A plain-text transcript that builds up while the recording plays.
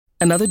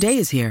Another day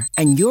is here,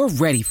 and you're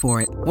ready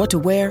for it. What to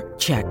wear?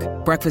 Check.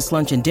 Breakfast,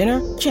 lunch, and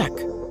dinner? Check.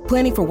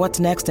 Planning for what's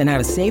next and how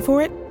to save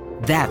for it?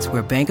 That's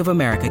where Bank of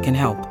America can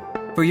help.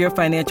 For your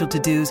financial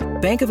to-dos,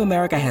 Bank of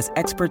America has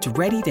experts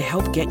ready to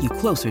help get you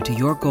closer to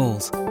your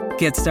goals.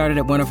 Get started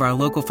at one of our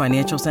local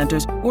financial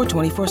centers or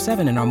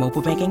 24/7 in our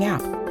mobile banking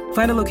app.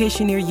 Find a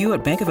location near you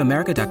at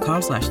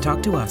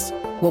bankofamerica.com/talktous.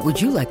 What would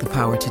you like the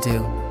power to do?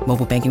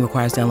 Mobile banking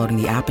requires downloading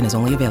the app and is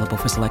only available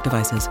for select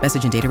devices.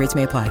 Message and data rates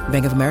may apply.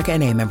 Bank of America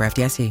NA, member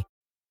FDIC.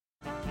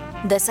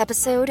 This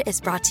episode is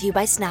brought to you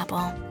by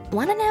Snapple.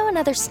 Want to know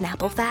another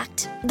Snapple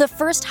fact? The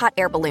first hot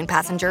air balloon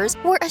passengers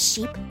were a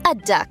sheep, a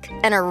duck,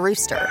 and a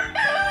rooster.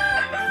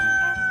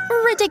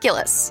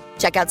 Ridiculous.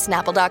 Check out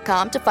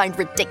Snapple.com to find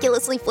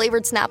ridiculously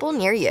flavored Snapple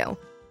near you.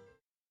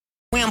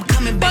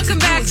 Welcome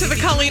back to the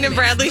Colleen and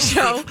Bradley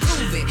Show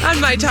on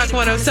My Talk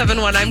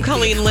 1071. I'm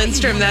Colleen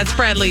Lindstrom. That's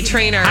Bradley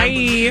Traynor.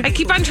 I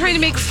keep on trying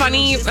to make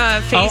funny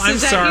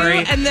faces at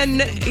you, and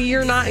then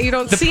you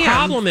don't see them. The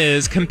problem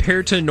is,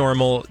 compared to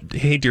normal,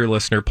 hey, dear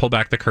listener, pull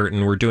back the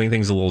curtain. We're doing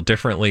things a little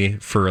differently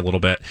for a little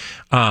bit.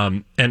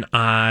 You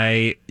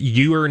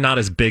are not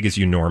as big as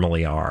you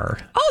normally are.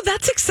 Oh,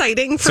 that's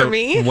exciting for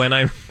me. When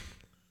I'm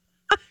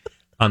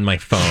on my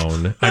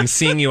phone, I'm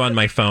seeing you on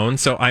my phone,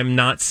 so I'm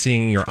not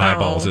seeing your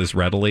eyeballs as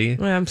readily.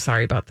 I'm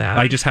sorry about that.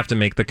 I just have to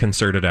make the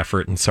concerted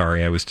effort, and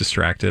sorry, I was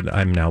distracted.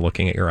 I'm now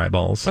looking at your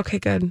eyeballs. Okay,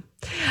 good.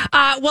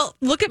 Well,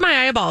 look at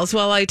my eyeballs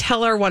while I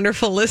tell our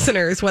wonderful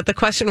listeners what the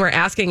question we're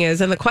asking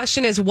is. And the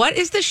question is, what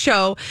is the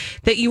show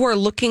that you are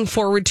looking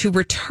forward to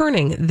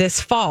returning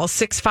this fall?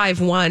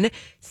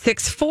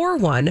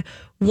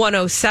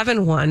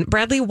 651-641-1071.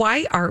 Bradley,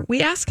 why are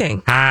we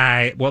asking?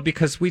 Well,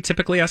 because we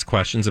typically ask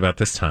questions about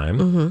this time.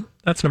 Mm-hmm.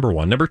 That's number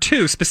one. Number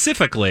two,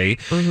 specifically,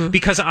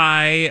 because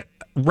I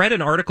read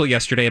an article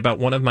yesterday about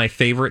one of my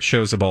favorite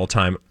shows of all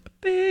time.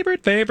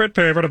 Favorite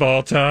of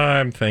all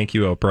time. Thank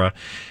you, Oprah.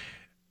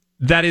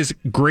 That is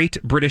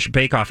Great British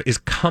Bake Off is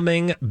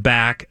coming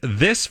back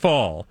this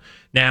fall.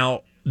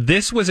 Now,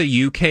 this was a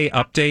UK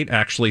update,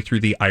 actually, through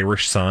the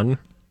Irish Sun.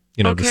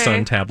 The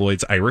Sun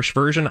tabloid's Irish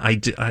version.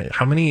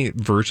 How many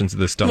versions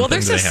of this dumb thing do they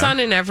have? Well, there's a Sun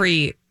in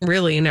every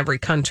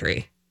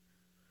country.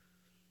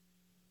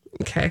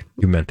 Okay.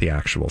 You meant the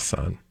actual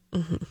Sun.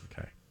 Mm-hmm.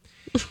 Okay.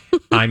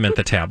 I meant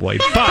the tabloid.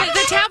 But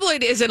the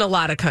tabloid is in a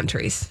lot of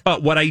countries.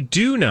 But what I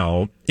do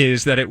know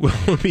is that it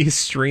will be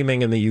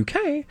streaming in the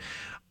UK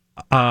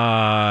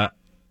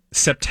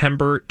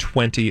September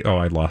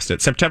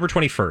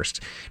 21st.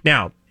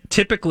 Now,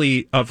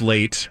 typically of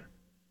late,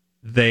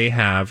 they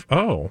have...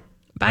 my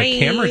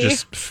camera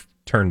just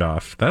turned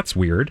off. That's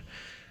weird.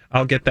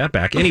 I'll get that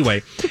back.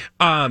 Anyway,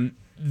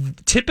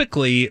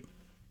 typically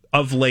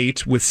of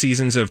late with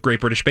seasons of Great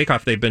British Bake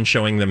Off, they've been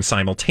showing them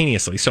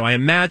simultaneously. So I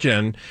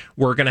imagine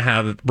we're going to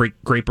have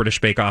Great British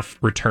Bake Off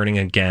returning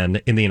again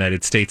in the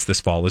United States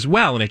this fall as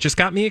well. And it just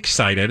got me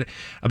excited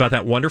about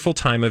that wonderful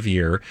time of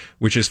year,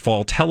 which is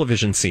fall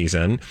television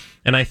season.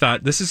 And I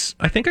thought this is,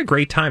 I think, a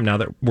great time now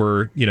that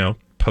we're,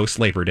 post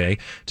Labor Day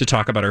to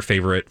talk about our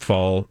favorite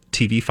fall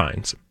TV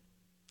finds.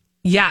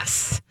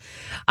 Yes.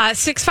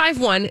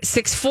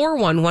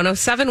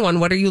 651-641-1071.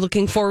 What are you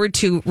looking forward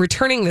to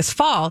returning this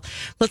fall?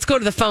 Let's go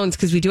to the phones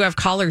because we do have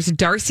callers.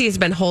 Darcy has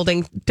been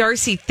holding.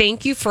 Darcy,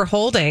 thank you for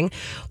holding.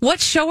 What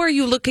show are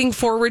you looking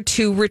forward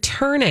to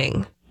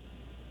returning?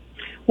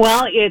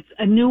 Well, it's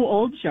a new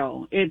old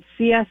show. It's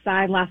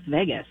CSI Las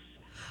Vegas.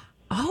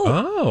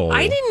 Oh.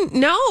 I didn't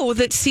know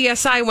that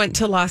CSI went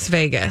to Las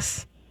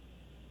Vegas.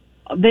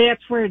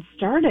 That's where it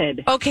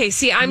started. Okay,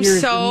 see,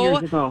 years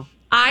ago.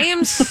 I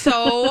am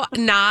so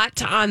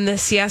not on the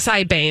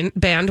CSI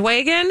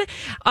bandwagon.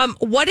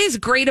 What is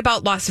great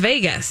about Las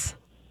Vegas?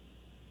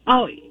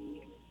 Oh, it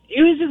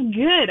was just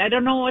good. I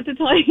don't know what to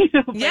tell you.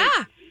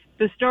 Yeah.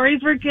 The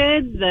stories were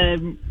good.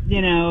 It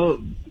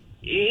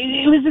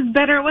was just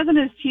better. It wasn't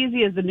as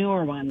cheesy as the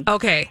newer ones.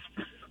 Okay.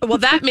 Well,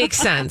 that makes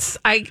sense.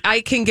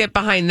 I can get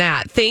behind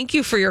that. Thank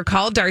you for your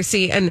call,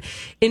 Darcy, and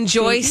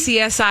enjoy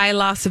CSI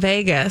Las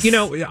Vegas.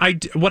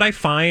 What I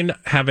find,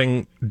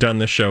 having done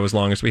this show as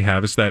long as we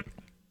have, is that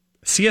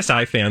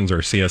CSI fans are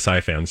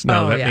CSI fans.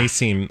 Now, may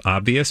seem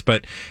obvious,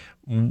 but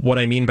what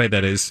I mean by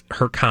that is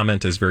her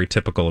comment is very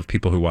typical of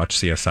people who watch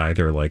CSI.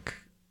 They're like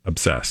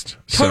obsessed.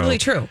 Totally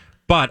true.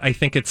 But I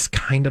think it's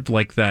kind of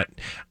like that.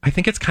 I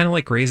think it's kind of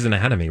like Grey's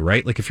Anatomy,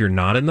 right? Like if you're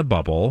not in the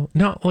bubble,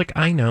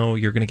 I know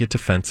you're going to get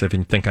defensive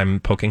and think I'm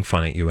poking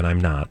fun at you, and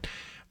I'm not.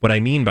 What I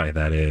mean by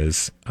that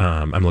is,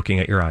 I'm looking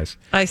at your eyes.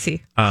 I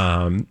see.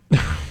 What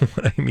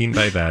I mean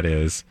by that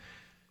is,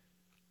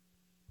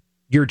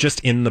 you're just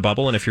in the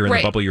bubble, and if you're in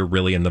the bubble, you're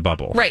really in the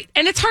bubble. Right.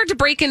 And it's hard to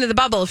break into the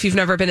bubble if you've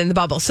never been in the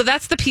bubble. So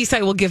that's the piece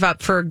I will give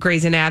up for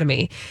Grey's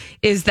Anatomy,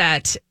 is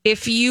that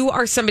if you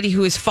are somebody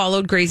who has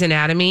followed Grey's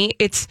Anatomy,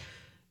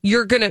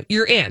 you're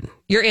in.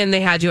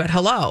 They had you at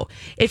hello.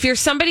 If you're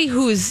somebody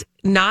who's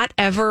not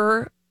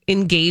ever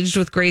engaged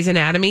with Grey's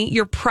Anatomy,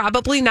 you're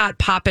probably not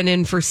popping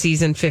in for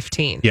season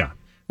 15. Yeah.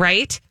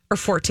 Right? or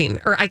 14,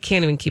 or I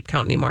can't even keep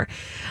count anymore.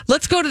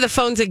 Let's go to the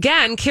phones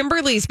again.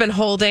 Kimberly's been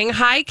holding.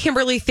 Hi,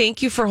 Kimberly.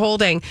 Thank you for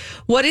holding.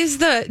 What is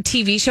the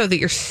TV show that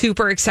you're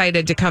super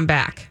excited to come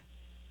back?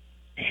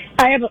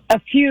 I have a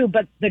few,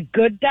 but The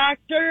Good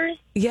Doctor,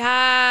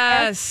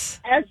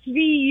 Yes.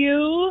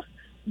 SVU,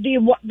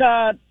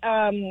 the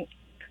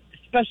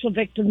Special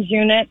Victims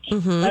Unit.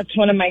 That's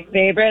one of my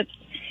favorites.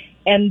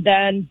 And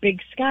then Big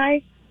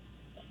Sky.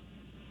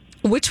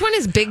 Which one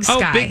is Big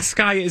Sky? Oh, Big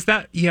Sky. Is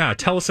that? Yeah,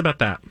 tell us about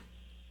that.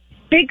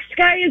 Big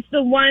Sky is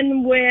the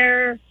one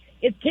where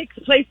it takes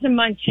place in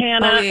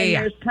Montana, Oh, yeah, and yeah.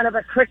 there's kind of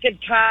a crooked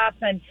cop.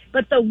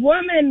 But the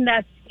woman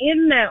that's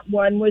in that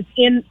one was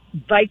in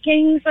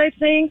Vikings, I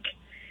think,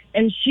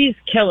 and she's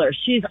killer.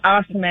 She's an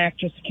awesome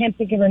actress. I can't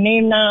think of her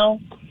name now.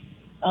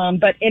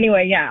 But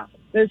anyway, yeah,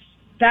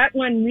 that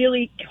one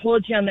really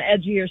holds you on the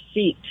edge of your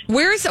seat.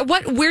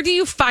 Where do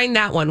you find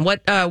that one?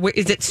 What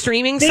is it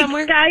streaming Big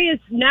somewhere? Sky is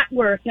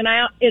network, and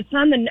it's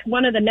on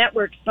one of the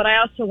networks, but I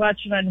also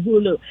watch it on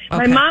Hulu.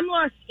 My Okay. mom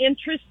lost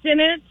interest in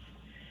it,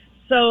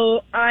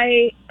 so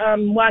I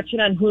watch it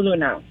on Hulu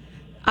now.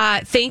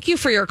 Thank you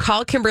for your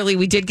call, Kimberly.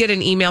 We did get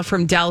an email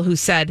from Dell who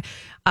said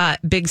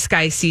Big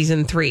Sky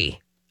season 3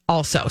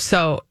 also.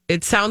 So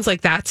it sounds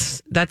like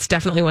that's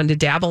definitely one to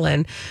dabble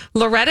in.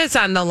 Loretta's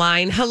on the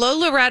line. Hello,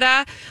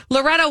 Loretta.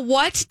 Loretta,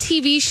 what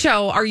TV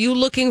show are you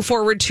looking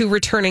forward to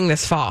returning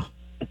this fall?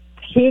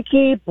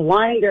 Peaky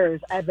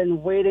Blinders. I've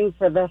been waiting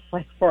for this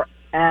like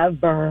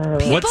forever.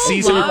 What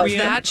season are love we in?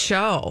 that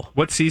show.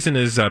 What season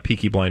is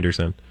Peaky Blinders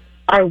in?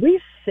 Are we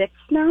 6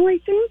 now, I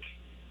think?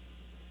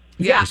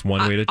 Yeah, There's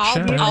one way to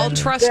check. I'll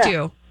trust Yeah.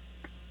 you.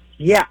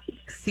 Yeah.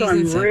 So Season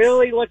I'm 6.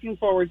 really looking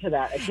forward to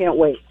that. I can't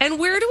wait. And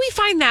where do we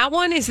find that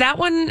one? Is that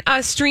one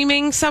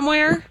streaming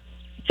somewhere?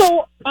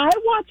 So I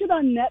watch it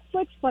on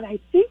Netflix, but I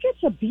think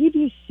it's a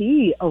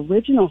BBC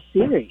original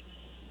series.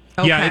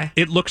 Okay. Yeah,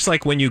 it looks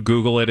like when you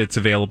Google it, it's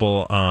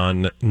available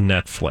on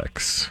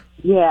Netflix.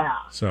 Yeah.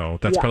 So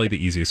that's Yeah. probably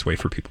the easiest way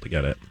for people to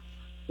get it.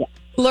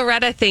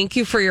 Loretta, thank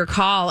you for your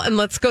call. And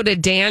let's go to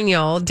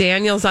Daniel.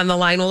 Daniel's on the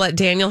line. We'll let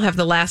Daniel have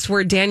the last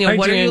word. Daniel, Hi,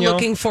 what are you Daniel.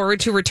 looking forward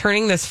to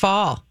returning this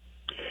fall?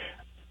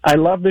 I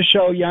love the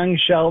show Young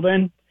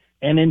Sheldon,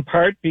 and in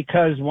part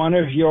because one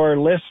of your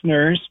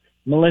listeners,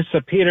 Melissa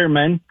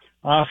Peterman,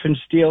 often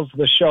steals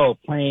the show,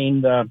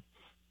 playing the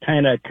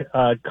kind of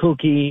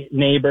kooky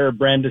neighbor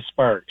Brenda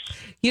Sparks.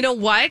 You know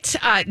what,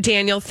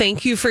 Daniel,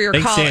 thank you for your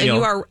Thanks, call. Daniel. And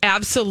you are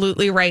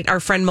absolutely right. Our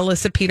friend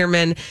Melissa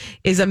Peterman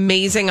is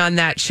amazing on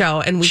that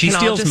show. And She can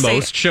all steals just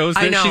most say, shows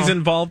I that know. she's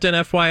involved in,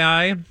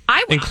 FYI,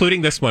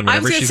 including this one I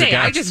whenever was going to she's a say,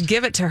 guest. I just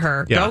give it to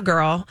her. Yeah. Go,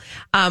 girl.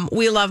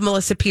 We love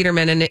Melissa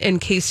Peterman. And in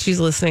case she's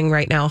listening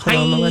right now,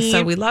 hello, Hi.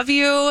 Melissa. We love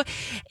you.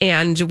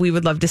 And we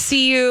would love to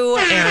see you.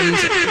 And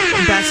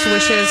best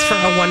wishes for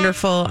a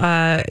wonderful,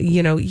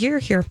 year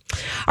here.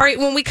 All right.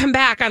 When we come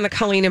back on the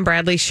Colleen and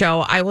Bradley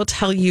show, I will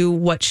tell you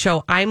what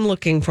show I'm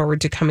looking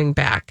forward to coming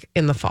back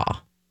in the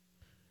fall.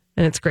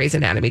 And it's Grey's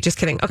Anatomy. Just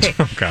kidding. Okay.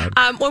 Oh, God.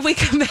 When we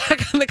come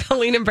back on the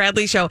Colleen and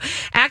Bradley show,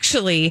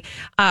 actually,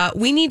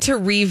 we need to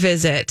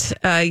revisit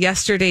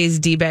yesterday's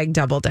D-Bag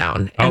Double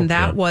Down. And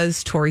that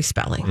was Tori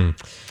Spelling.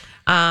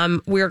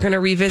 We're going to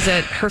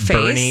revisit her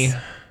face.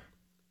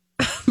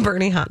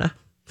 Bernie Hanna.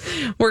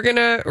 We're going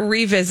to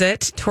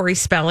revisit Tori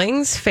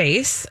Spelling's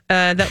face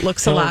that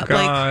looks a lot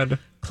like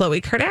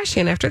Khloe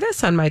Kardashian after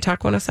this on My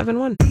Talk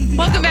 107.1.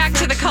 Welcome back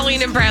to the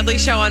Colleen and Bradley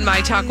show on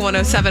My Talk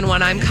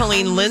 107.1. I'm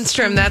Colleen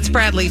Lindstrom. That's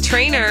Bradley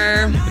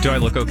Trainer. Do I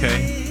look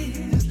okay?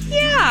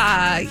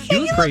 Yeah. You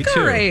look great,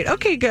 too. Great.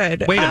 Okay,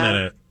 good. Wait a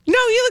minute. No,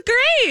 you look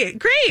great.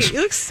 Great.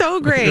 You look so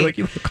I great. feel like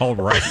you look all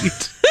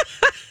right.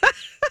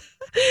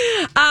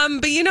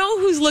 But you know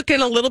who's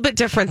looking a little bit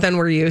different than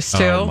we're used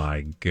to? Oh,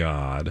 my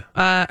God.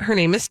 Her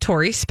name is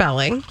Tori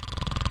Spelling.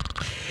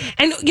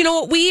 And you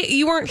know what?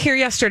 You weren't here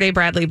yesterday,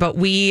 Bradley, but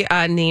we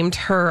named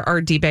her our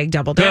D-Bag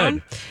Double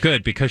Down.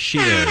 Good, because she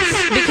is.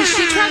 Because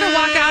she tried to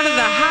walk out of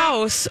the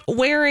house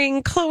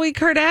wearing Khloe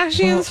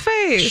Kardashian's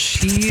face.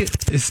 She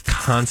is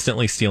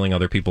constantly stealing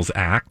other people's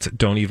act.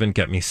 Don't even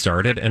get me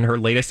started. And her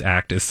latest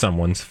act is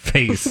someone's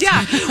face.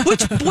 Yeah,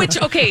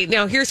 which okay,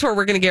 now here's where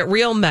we're going to get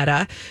real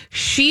meta.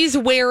 She's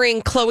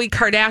wearing Khloe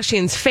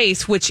Kardashian's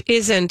face, which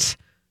isn't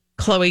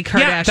Khloe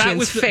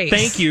Kardashian's face.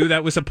 Thank you.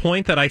 That was a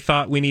point that I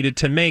thought we needed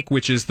to make,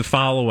 which is the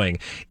following.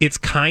 It's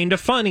kind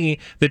of funny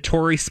that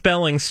Tori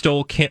Spelling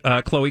stole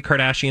Khloe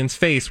Kardashian's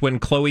face when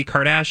Khloe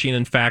Kardashian,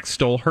 in fact,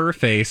 stole her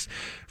face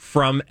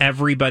from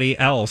everybody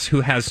else who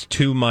has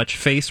too much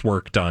face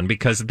work done,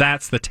 because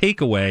that's the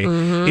takeaway.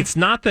 Mm-hmm. It's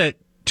not that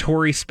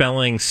Tori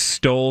Spelling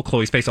stole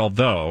Khloe's face,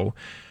 although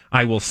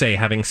I will say,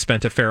 having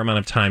spent a fair amount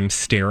of time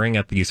staring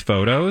at these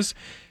photos,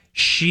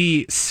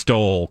 she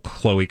stole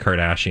Khloe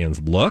Kardashian's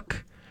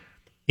look,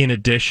 in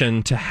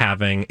addition to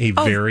having a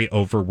very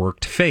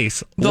overworked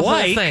face, the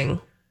like whole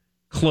thing.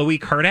 Khloe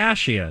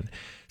Kardashian.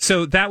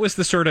 So that was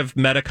the sort of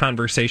meta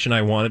conversation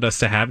I wanted us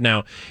to have.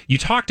 Now, you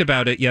talked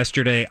about it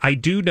yesterday. I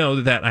do know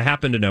that I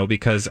happen to know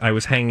because I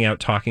was hanging out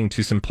talking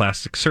to some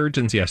plastic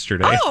surgeons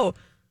yesterday. Oh,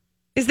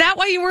 Is that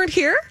why you weren't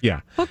here?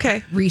 Yeah.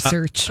 Okay.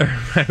 Research.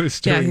 I was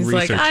doing He's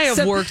research. like, I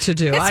have work to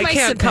do. I my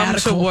can't come to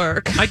sabbatical.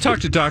 work. I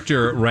talked to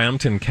Dr.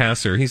 Ramton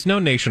Kasser. He's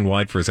known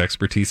nationwide for his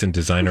expertise in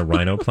designer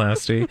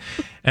rhinoplasty.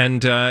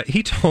 And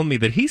he told me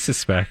that he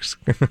suspects.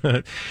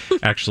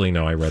 Actually,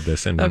 no, I read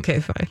this in Okay,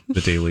 fine.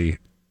 the Daily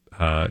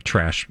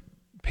Trash,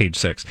 page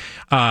 6.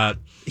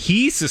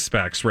 He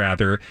suspects,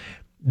 rather,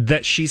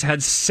 that she's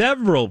had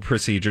several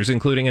procedures,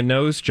 including a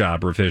nose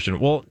job revision.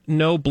 Well,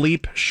 no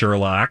bleep,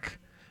 Sherlock.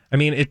 I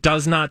mean, it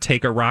does not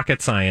take a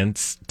rocket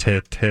scientist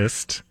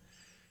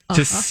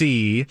to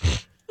see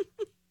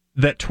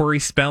that Tori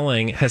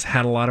Spelling has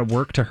had a lot of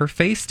work to her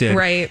face did.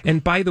 Right.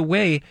 And by the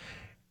way,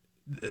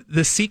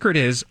 the secret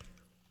is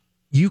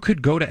you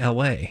could go to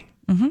LA.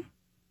 Mm-hmm.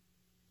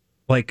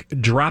 Like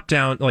drop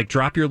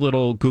your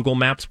little Google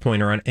Maps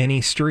pointer on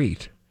any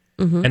street.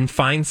 And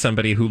find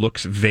somebody who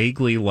looks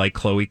vaguely like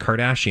Khloe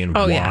Kardashian.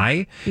 Oh,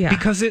 Why? Yeah.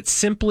 Because it's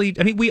simply.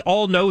 I mean, we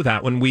all know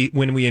that when we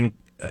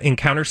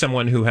encounter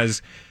someone who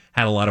has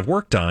had a lot of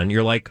work done,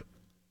 you're like,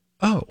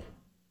 oh,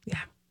 Yeah.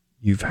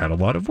 you've had a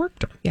lot of work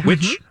done. Yeah.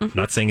 Which I'm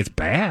not saying it's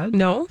bad.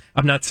 No,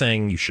 I'm not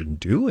saying you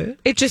shouldn't do it.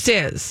 it just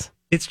is.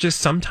 It's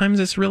just sometimes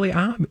it's really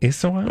it's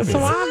so obvious. It's so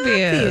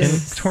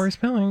obvious. And Tori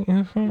Spelling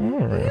is so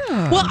obvious.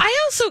 Well, I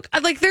also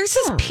like. There's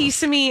this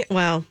piece of me.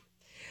 Well,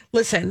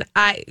 listen,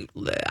 I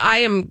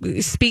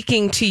am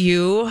speaking to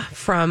you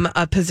from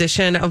a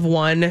position of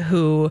one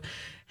who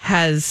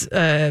has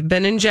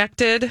been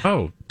injected.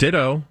 Oh,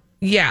 ditto.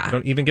 Yeah.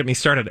 Don't even get me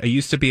started. I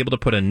used to be able to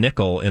put a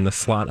nickel in the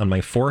slot on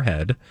my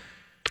forehead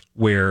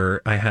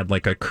where I had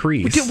like a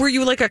crease. Were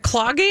you like a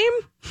claw game?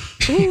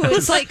 Ooh,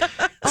 it's like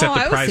Except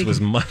I the prize thinking- was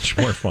much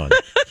more fun.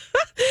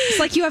 It's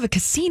like you have a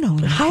casino. In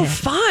your How head.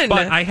 fun!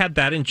 But I had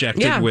that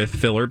injected Yeah. with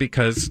filler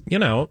because,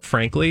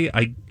 frankly,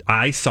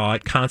 I saw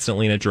it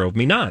constantly and it drove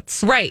me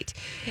nuts. Right.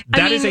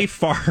 That is a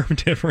far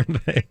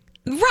different thing.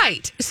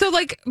 Right. So,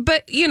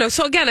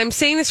 so again, I'm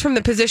saying this from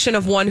the position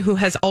of one who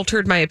has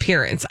altered my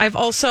appearance. I've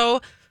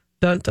also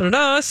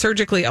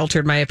surgically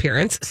altered my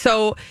appearance.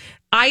 So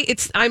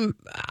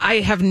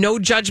I have no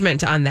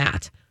judgment on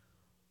that.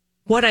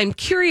 What I'm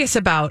curious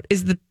about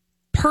is the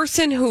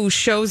person who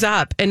shows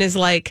up and is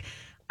like,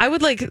 I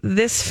would like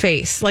this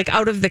face, like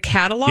out of the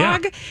catalog.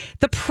 Yeah.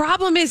 The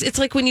problem is, it's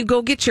like when you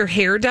go get your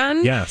hair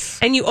done. Yes.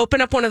 And you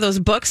open up one of those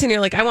books and you're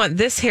like, I want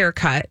this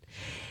haircut.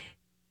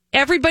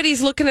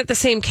 Everybody's looking at the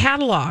same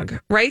catalog,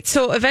 right?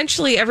 So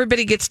eventually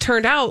everybody gets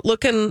turned out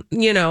looking,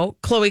 Khloe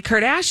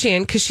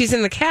Kardashian because she's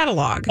in the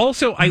catalog.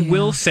 Also, I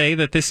will say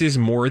that this is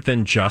more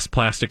than just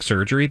plastic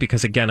surgery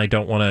because, again, I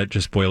don't want to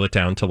just boil it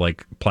down to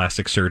like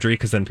plastic surgery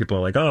because then people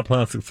are like, oh,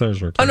 plastic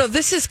surgery. Oh, no,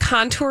 this is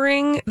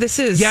contouring. This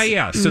is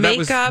Yeah. So that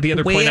was makeup, the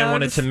other point I wigs.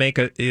 wanted to make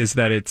is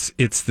that it's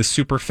the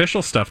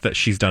superficial stuff that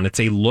she's done. It's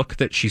a look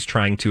that she's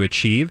trying to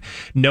achieve.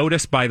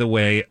 Notice, by the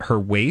way, her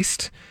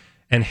waist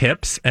and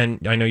hips.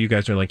 And I know you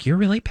guys are like, you're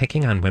really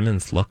picking on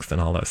women's looks and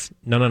all this.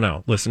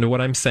 No. Listen to what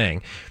I'm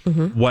saying.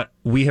 Mm-hmm. What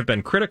we have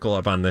been critical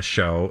of on this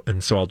show,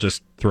 and so I'll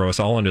just throw us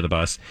all under the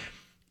bus,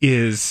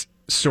 is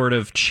sort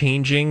of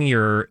changing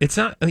it's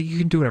not, you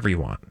can do whatever you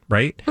want,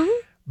 right? Mm-hmm.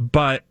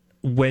 But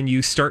when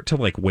you start to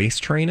like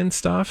waist train and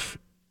stuff,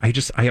 I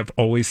have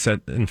always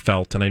said and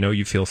felt, and I know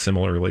you feel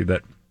similarly,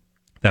 that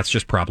that's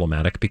just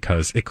problematic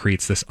because it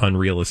creates this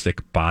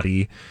unrealistic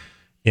body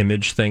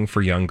image thing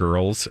for young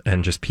girls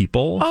and just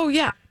people. Oh,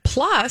 yeah.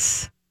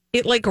 Plus,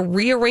 it like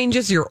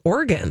rearranges your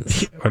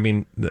organs. I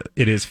mean,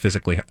 it is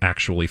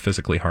actually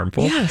physically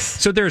harmful. Yes.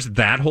 So there's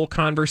that whole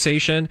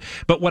conversation.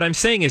 But what I'm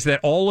saying is that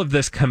all of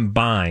this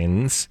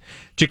combines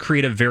to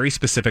create a very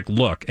specific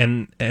look.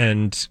 And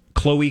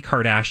Khloe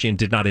Kardashian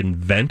did not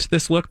invent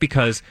this look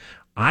because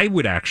I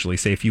would actually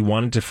say if you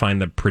wanted to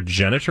find the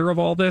progenitor of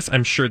all this,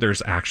 I'm sure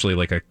there's actually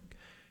like a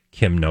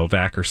Kim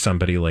Novak or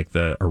somebody like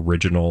the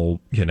original,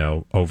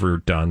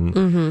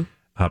 overdone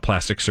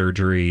plastic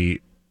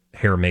surgery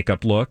hair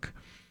makeup look.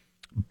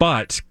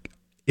 But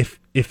if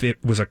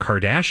it was a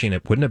Kardashian,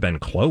 it wouldn't have been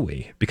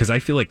Khloe because I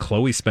feel like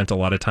Khloe spent a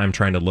lot of time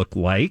trying to look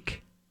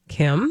like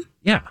Kim?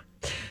 Yeah.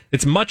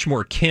 It's much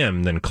more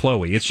Kim than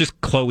Khloe. It's just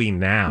Khloe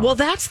now. Well,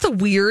 that's the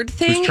weird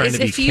thing. Who's trying is to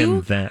be if Kim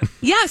you, then.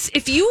 Yes,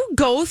 if you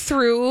go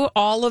through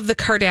all of the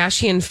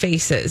Kardashian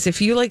faces,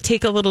 if you like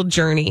take a little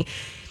journey,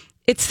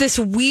 it's this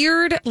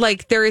weird,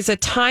 like there is a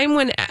time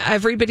when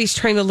everybody's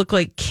trying to look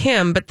like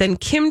Kim, but then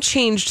Kim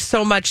changed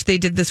so much they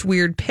did this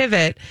weird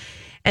pivot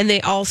and they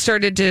all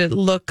started to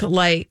look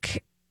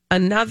like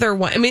another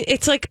one. I mean,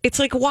 it's like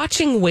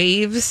watching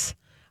waves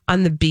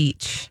on the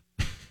beach.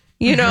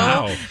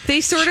 Wow. They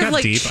sort She of got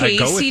like deep.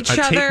 chase each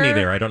other. Take me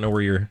there. I don't know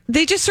where you're.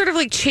 They just sort of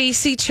like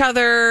chase each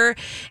other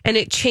and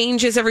it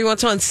changes every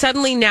once in a while. And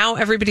suddenly now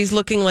everybody's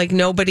looking like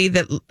nobody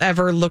that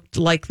ever looked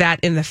like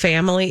that in the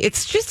family.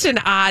 It's just an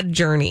odd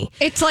journey.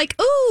 It's like,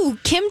 ooh,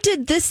 Kim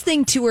did this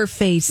thing to her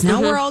face. Now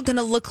we're all going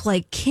to look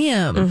like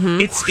Kim.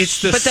 It's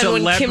the But then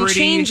celebrity. when Kim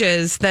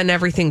changes, then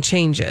everything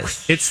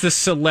changes. It's the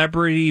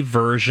celebrity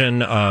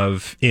version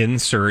of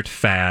insert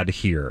fad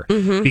here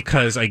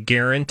because I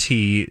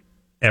guarantee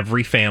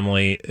every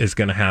family is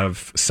going to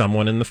have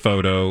someone in the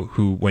photo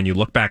who, when you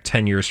look back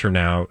 10 years from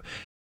now.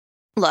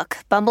 Look,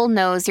 Bumble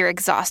knows you're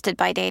exhausted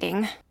by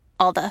dating.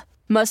 All the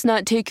must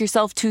not take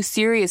yourself too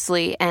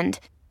seriously and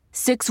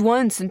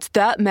 6'1" since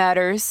that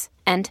matters.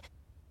 And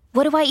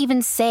what do I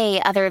even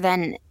say other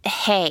than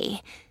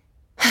hey?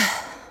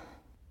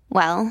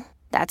 Well,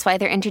 that's why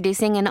they're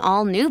introducing an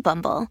all-new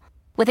Bumble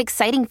with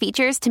exciting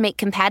features to make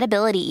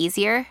compatibility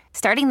easier,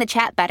 starting the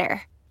chat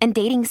better, and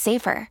dating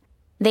safer.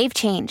 They've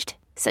changed,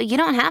 so you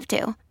don't have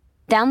to.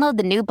 Download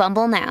the new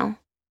Bumble now.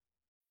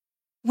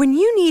 When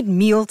you need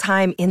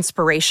mealtime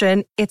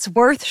inspiration, it's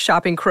worth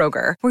shopping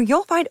Kroger, where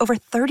you'll find over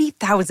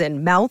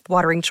 30,000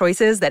 mouth-watering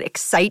choices that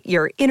excite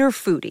your inner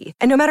foodie.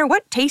 And no matter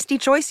what tasty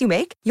choice you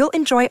make, you'll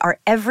enjoy our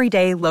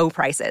everyday low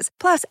prices,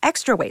 plus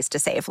extra ways to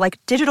save, like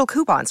digital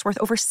coupons worth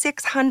over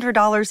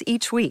 $600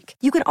 each week.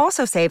 You can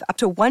also save up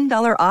to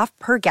 $1 off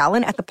per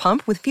gallon at the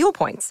pump with fuel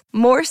points.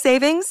 More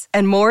savings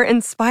and more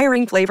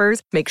inspiring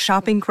flavors make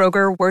shopping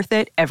Kroger worth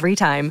it every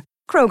time.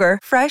 Kroger,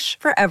 fresh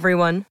for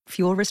everyone.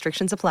 Fuel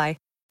restrictions apply.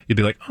 You'd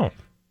be like, oh,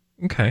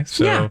 okay.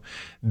 So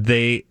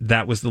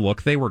that was the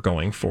look they were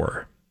going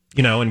for,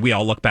 and we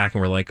all look back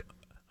and we're like,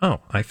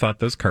 oh, I thought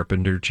those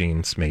Carpenter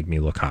jeans made me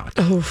look hot.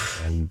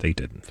 And they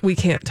didn't. We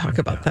can't talk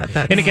about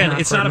that. And again,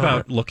 it's not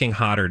about looking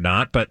hot or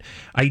not, but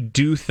I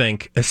do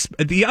think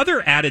the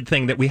other added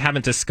thing that we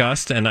haven't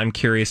discussed, and I'm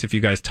curious if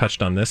you guys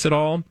touched on this at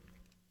all,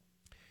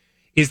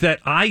 is that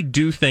I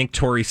do think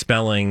Tori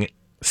Spelling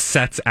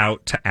sets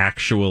out to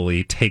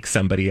actually take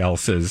somebody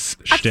else's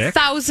shtick.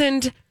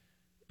 1,000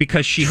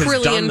 because she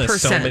has done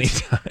this so many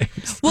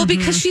times. Well,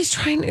 because she's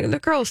trying to, the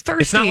girl's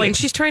thirsty. It's not like and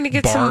she's trying to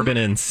get Barb and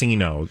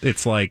Encino.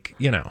 It's like,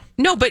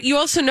 No, but you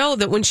also know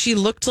that when she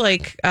looked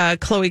like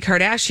Khloe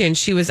Kardashian,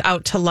 she was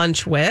out to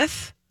lunch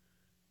with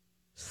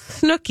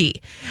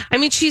Snooki. I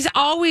mean, she's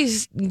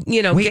always,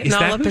 getting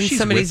all up in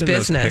somebody's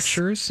business.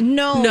 Pictures?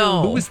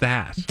 No. Who was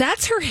that?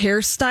 That's her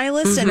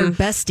hairstylist and her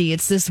bestie.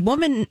 It's this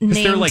woman named...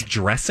 They're like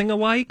dressing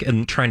alike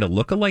and trying to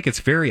look alike. It's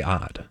very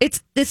odd.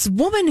 It's this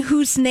woman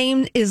whose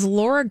name is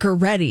Laura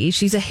Goretti.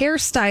 She's a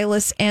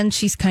hairstylist and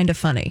she's kind of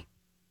funny.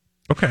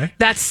 Okay.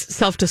 That's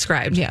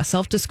self-described. Yeah,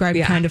 self-described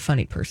kind of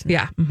funny person.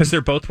 Yeah. Because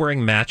they're both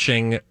wearing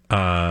matching denim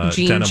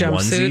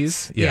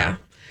onesies. Yeah.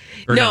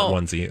 Or not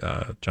onesie,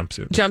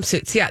 jumpsuit.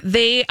 Jumpsuits, yeah.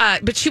 They,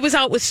 but she was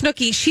out with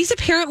Snooki. She's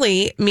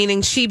apparently,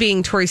 meaning she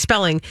being Tori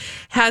Spelling,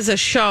 has a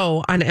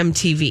show on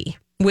MTV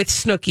with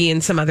Snooki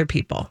and some other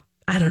people.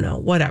 I don't know,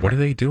 whatever. What are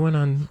they doing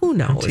on Who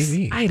knows?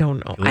 MTV? I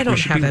don't know. Like I don't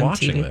should have be MTV.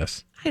 Watching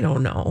this. I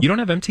don't know. You don't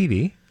have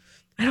MTV?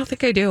 I don't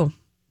think I do.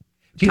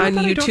 Do you know on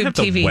that YouTube I don't have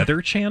TV. the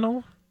Weather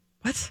Channel?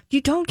 What?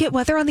 You don't get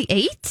weather on the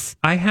 8s?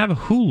 I have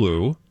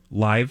Hulu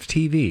Live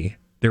TV.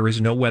 There is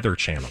no Weather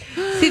Channel.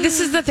 See, this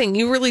is the thing.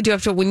 You really do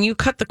have to, when you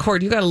cut the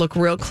cord, you got to look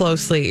real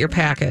closely at your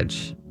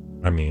package.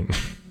 I mean,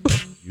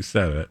 you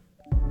said it.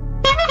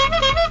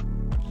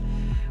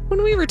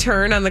 When we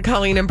return on the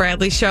Colleen and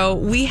Bradley show,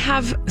 we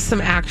have some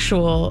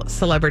actual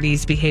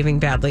celebrities behaving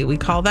badly. We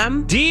call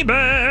them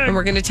D-Bag. And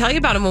we're going to tell you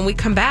about them when we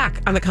come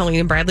back on the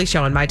Colleen and Bradley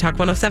show on My Talk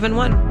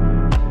 107.1.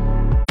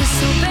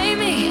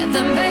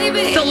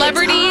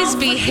 Celebrities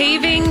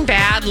behaving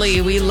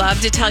badly. We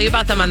love to tell you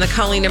about them on the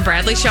Colleen and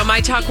Bradley show.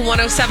 My Talk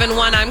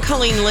 107.1. I'm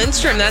Colleen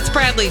Lindstrom. That's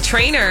Bradley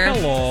Traynor.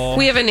 Hello.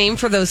 We have a name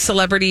for those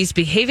celebrities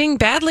behaving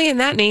badly, and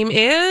that name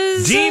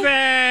is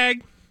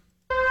D-Bag.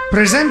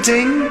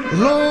 Presenting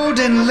Lord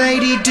and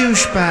Lady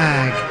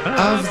Douchebag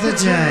of the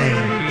Day.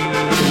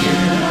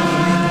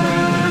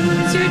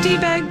 Is your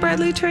D-Bag,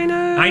 Bradley Traynor?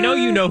 I know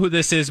you know who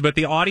this is, but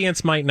the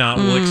audience might not.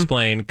 We'll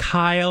explain.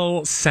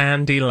 Kyle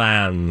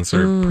Sandilands,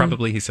 or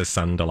probably he says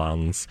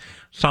Sandilands.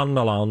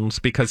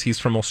 Sandilands, because he's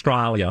from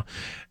Australia.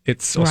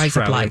 It's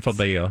Australian for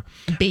beer.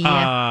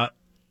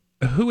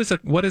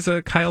 What is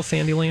a Kyle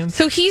Sandilands?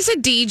 So he's a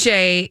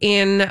DJ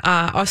in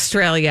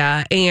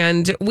Australia,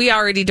 and we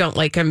already don't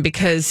like him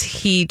because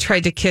he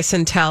tried to kiss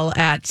and tell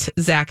at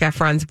Zac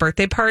Efron's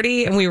birthday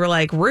party, and we were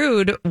like,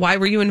 rude. Why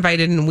were you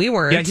invited and we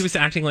weren't? Yeah, he was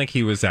acting like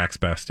he was Zac's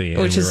bestie.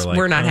 Which is,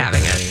 we're not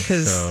having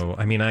it. So,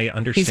 I mean, I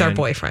understand. He's our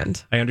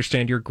boyfriend. I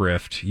understand your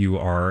grift. You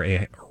are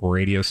a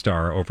radio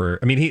star over,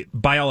 I mean, he,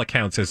 by all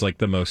accounts, is like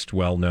the most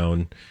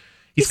well-known.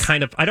 He's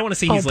kind of, I don't want to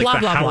say he's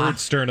like the Howard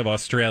Stern of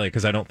Australia,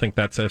 because I don't think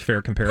that's a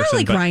fair comparison. I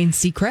like Ryan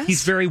Seacrest.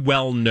 He's very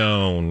well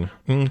known.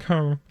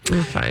 We're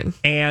fine.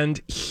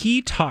 And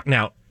he talked,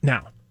 now,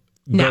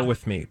 go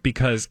with me,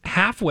 because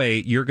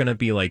halfway you're going to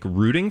be like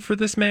rooting for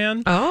this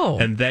man. Oh.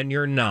 And then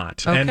you're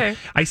not. Okay. And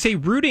I say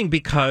rooting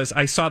because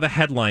I saw the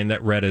headline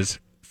that read as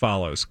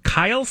follows.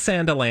 Kyle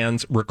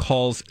Sandilands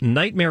recalls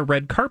nightmare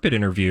red carpet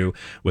interview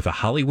with a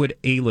Hollywood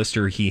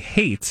A-lister he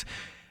hates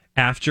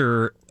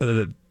after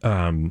the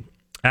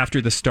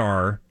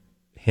star,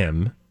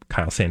 him,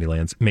 Kyle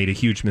Sandilands, made a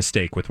huge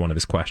mistake with one of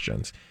his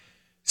questions.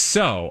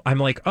 So I'm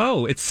like,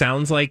 oh, it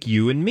sounds like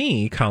you and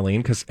me,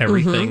 Colleen, because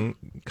everything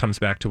comes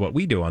back to what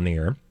we do on the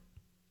air.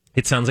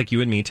 It sounds like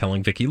you and me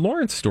telling Vicki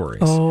Lawrence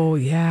stories. Oh,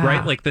 yeah.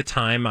 Right? Like the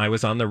time I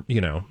was on the,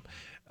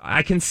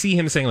 I can see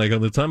him saying, like, oh,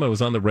 the time I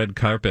was on the red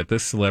carpet,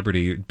 this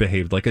celebrity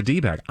behaved like a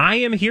D-bag. I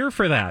am here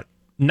for that.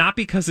 Not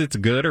because it's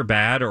good or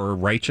bad or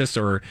righteous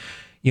or,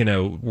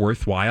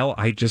 worthwhile.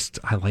 I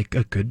like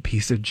a good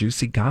piece of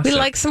juicy gossip. We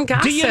like some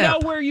gossip. Do you know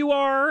where you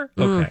are?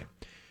 Okay.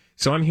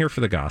 So I'm here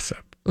for the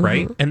gossip,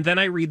 right? And then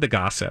I read the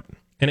gossip.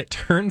 And it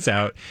turns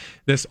out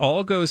this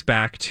all goes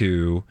back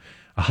to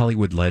a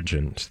Hollywood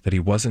legend that he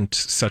wasn't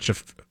such a,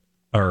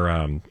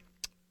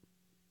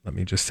 let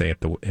me just say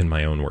it in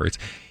my own words.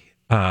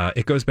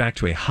 It goes back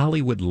to a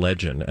Hollywood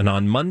legend. And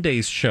on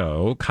Monday's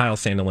show, Kyle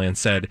Sandilands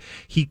said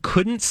he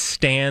couldn't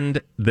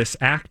stand this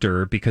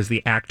actor because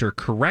the actor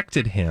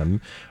corrected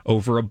him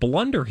over a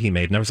blunder he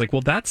made. And I was like,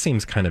 well, that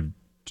seems kind of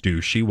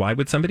douchey. Why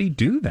would somebody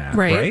do that?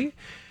 Right?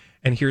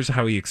 And here's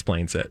how he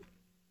explains it.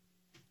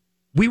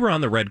 We were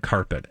on the red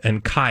carpet,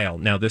 and Kyle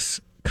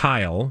is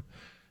Kyle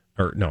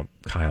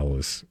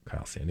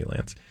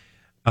Sandilands.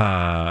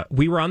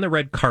 We were on the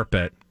red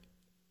carpet,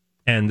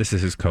 and this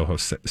is his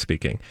co-host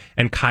speaking.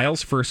 And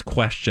Kyle's first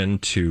question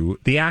to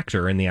the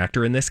actor, and the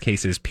actor in this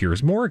case is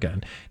Piers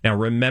Morgan. Now,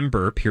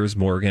 remember, Piers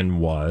Morgan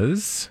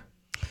was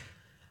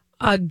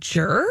a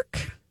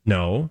jerk?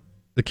 No,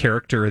 the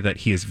character that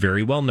he is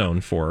very well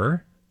known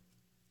for.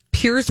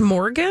 Piers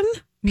Morgan?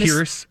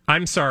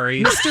 I'm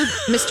sorry.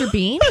 Mr.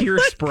 Bean?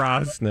 Pierce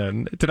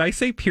Brosnan. Did I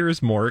say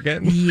Piers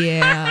Morgan?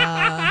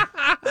 Yeah.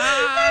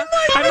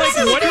 I'm like,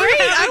 what do you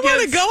have I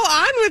want to go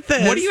on with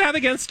this. What do you have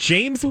against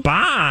James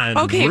Bond?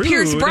 Okay, Rude.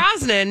 Pierce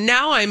Brosnan.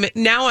 Now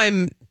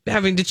I'm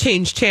having to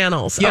change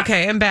channels. Yeah.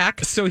 Okay, I'm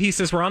back. So he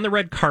says we're on the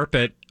red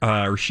carpet,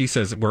 or she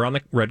says we're on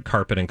the red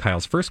carpet, and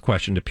Kyle's first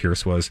question to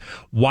Pierce was,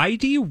 why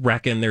do you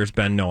reckon there's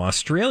been no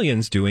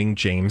Australians doing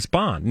James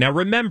Bond? Now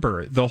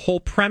remember, the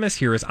whole premise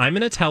here is I'm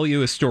going to tell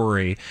you a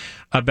story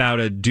about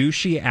a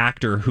douchey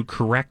actor who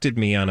corrected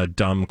me on a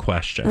dumb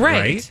question,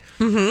 right?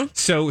 Mm-hmm.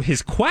 So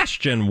his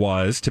question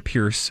was to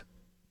Pierce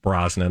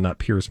Brosnan, not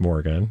Piers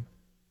Morgan.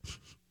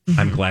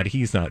 I'm glad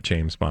he's not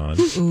James Bond.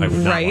 I would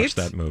not watch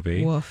that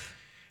movie. Woof.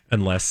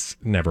 Unless,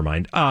 never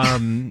mind.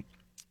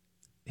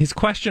 His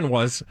question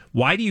was,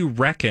 why do you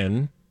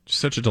reckon,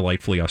 such a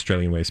delightfully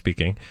Australian way of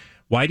speaking,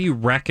 why do you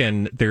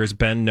reckon there's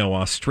been no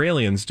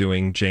Australians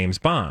doing James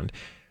Bond?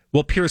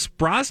 Well, Pierce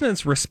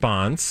Brosnan's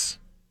response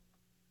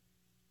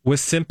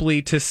was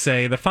simply to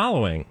say the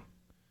following.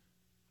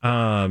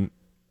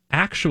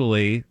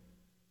 Actually,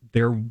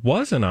 there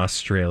was an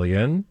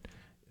Australian,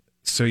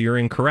 so you're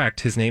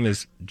incorrect. His name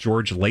is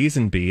George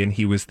Lazenby, and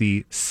he was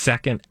the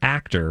second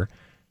actor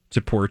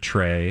to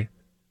portray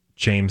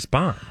James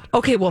Bond.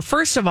 Okay, well,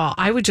 first of all,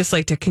 I would just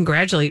like to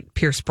congratulate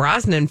Pierce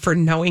Brosnan for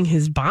knowing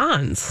his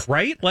Bonds.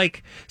 Right?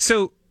 Like,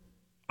 so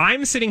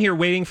I'm sitting here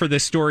waiting for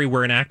this story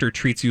where an actor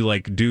treats you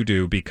like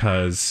doo-doo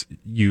because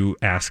you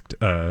asked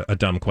a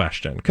dumb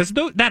question. Because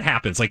that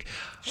happens. Like,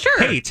 sure.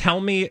 Hey, tell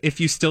me if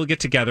you still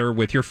get together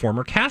with your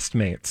former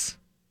castmates.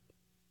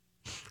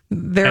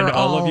 They're and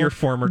all of your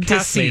former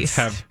deceased. castmates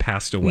have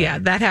passed away. Yeah,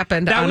 that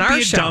happened on our show. That would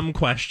be a dumb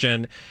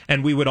question,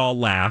 and we would all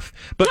laugh.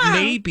 But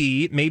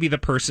maybe the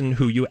person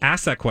who you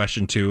asked that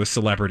question to, a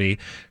celebrity,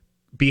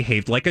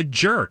 behaved like a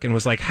jerk and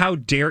was like, how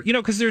dare...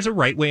 because there's a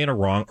right way and a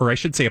wrong, or I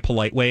should say a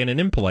polite way and an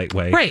impolite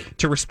way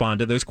to respond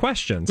to those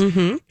questions.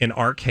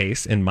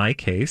 Mm-hmm. In my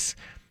case,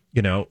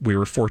 we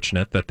were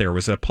fortunate that there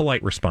was a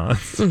polite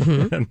response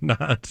and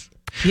not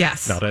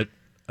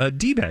a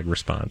D-bag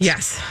response.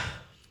 Yes.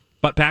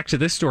 But back to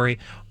this story,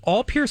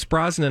 all Pierce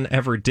Brosnan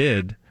ever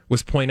did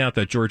was point out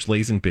that George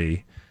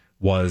Lazenby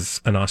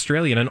was an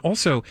Australian. And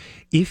also,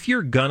 if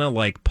you're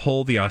gonna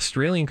pull the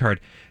Australian card,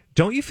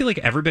 don't you feel like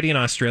everybody in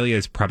Australia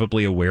is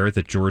probably aware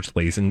that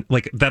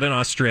that an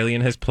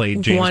Australian has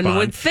played James Bond? One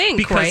would think,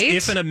 because right?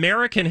 If an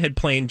American had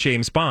played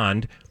James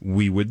Bond,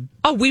 we would...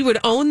 Oh, we would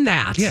own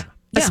that. Yeah.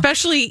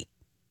 Especially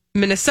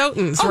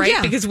Minnesotans, right?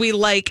 Yeah. Because we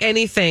like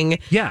anything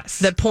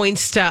that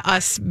points to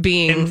us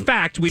being In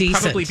fact, we'd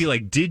decent. probably be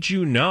like, did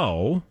you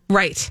know...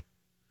 Right.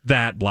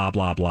 That blah,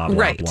 blah, blah,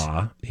 blah, right.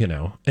 blah,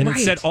 And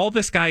instead, all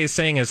this guy is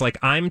saying is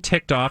I'm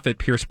ticked off at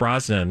Pierce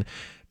Brosnan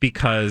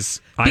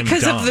because I'm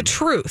Because dumb. of the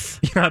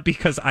truth. Yeah,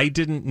 because I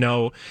didn't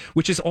know,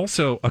 which is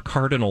also a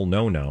cardinal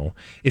no-no.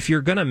 If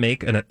you're going to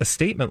make a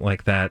statement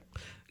like that,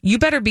 you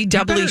better be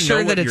doubly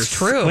sure that it's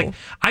true.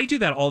 I do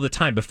that all the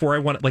time. Before I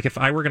want, if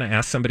I were going to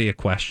ask somebody a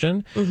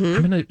question,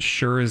 I'm going to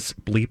sure as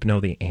bleep know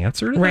the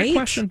answer to that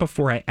question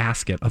before I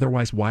ask it.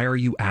 Otherwise, why are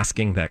you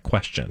asking that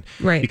question?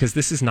 Right. Because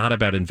this is not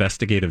about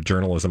investigative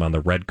journalism on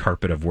the red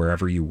carpet of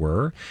wherever you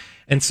were.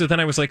 And so then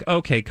I was like,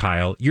 okay,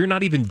 Kyle, you're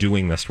not even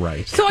doing this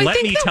right. So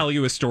Let me tell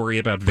you a story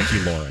about Vicki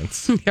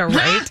Lawrence. Yeah,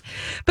 right.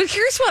 But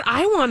here's what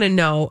I want to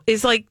know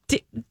is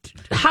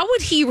how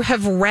would he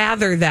have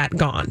rather that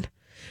gone?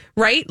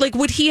 Right?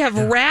 Would he have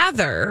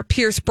rather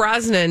Pierce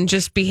Brosnan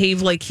just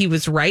behave like he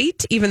was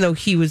right, even though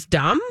he was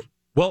dumb?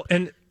 Well,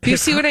 and... Do you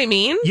see what I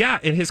mean? Yeah,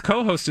 and his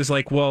co-host is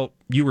like, well,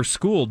 you were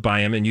schooled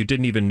by him and you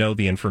didn't even know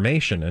the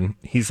information. And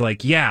he's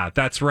like, yeah,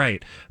 that's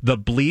right. The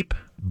bleep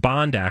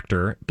Bond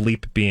actor,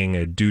 bleep being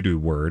a doo-doo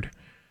word,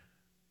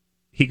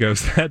 he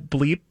goes, that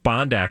bleep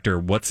Bond actor,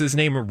 what's his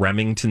name,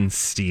 Remington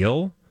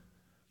Steele?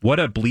 What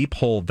a bleep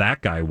hole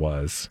that guy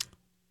was.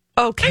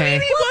 Okay.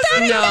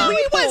 No,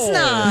 he was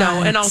not.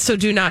 No, and also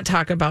do not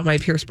talk about my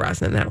Pierce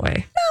Brosnan that way.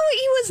 No,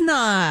 he was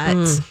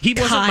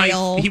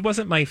not. He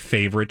wasn't my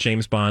favorite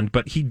James Bond,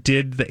 but he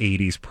did the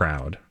 80s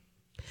proud.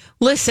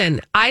 Listen,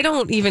 I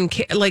don't even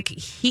care. Like,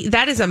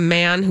 that is a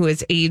man who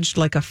has aged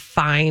like a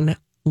fine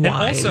wine. And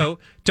also,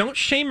 don't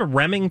shame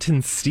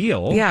Remington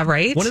Steele. Yeah,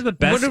 right? One of the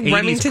best what did 80s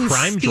Remington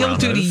crime Steele dramas.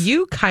 do to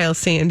you, Kyle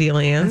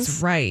Sandilands?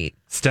 That's right.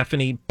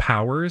 Stephanie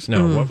Powers?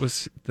 No, what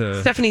was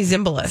the... Stephanie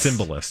Zimbalist.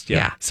 Zimbalist,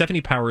 yeah.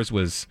 Stephanie Powers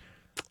was...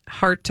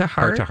 Heart to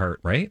Heart. Heart to Heart,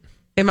 right?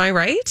 Am I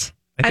right?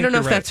 I don't know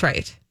if that's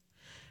right.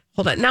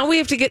 Hold on. Now we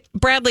have to get...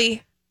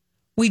 Bradley,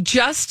 we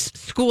just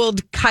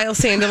schooled Kyle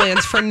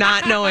Sandilands for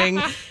not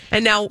knowing,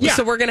 and now,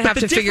 so we're going to have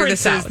to figure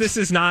this out. This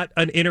is not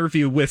an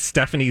interview with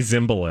Stephanie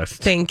Zimbalist.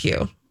 Thank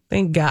you.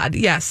 Thank God.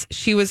 Yes,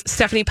 she was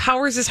Stephanie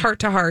Powers is Heart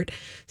to Heart.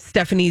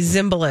 Stephanie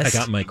Zimbalist. I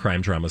got my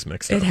crime dramas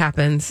mixed up. It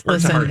happens. Heart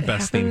Listen, to Heart,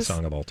 best theme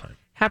song of all time.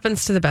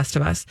 Happens to the best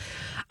of us.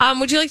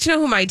 Would you like to know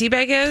who my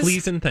D-bag is?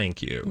 Please and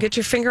thank you. Get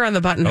your finger on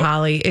the button,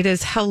 Holly. It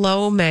is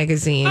Hello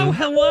Magazine. Oh,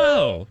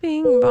 hello.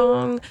 Bing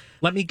bong.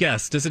 Let me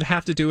guess. Does it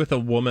have to do with a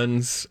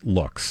woman's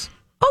looks?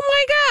 Oh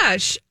my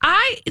gosh.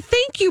 I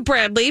thank you,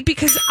 Bradley,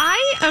 because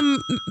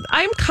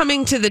I'm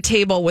coming to the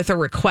table with a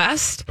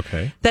request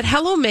that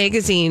Hello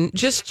Magazine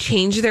just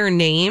change their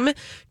name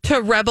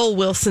to Rebel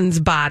Wilson's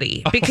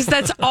Body, because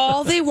that's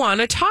all they want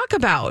to talk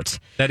about.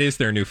 That is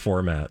their new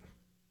format.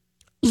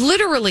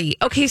 Literally.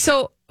 Okay,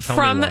 so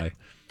Tell me why.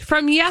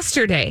 from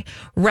yesterday,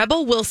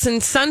 Rebel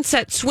Wilson's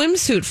sunset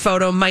swimsuit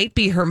photo might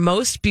be her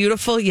most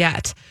beautiful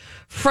yet.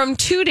 From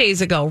 2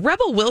 days ago,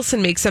 Rebel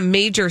Wilson makes a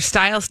major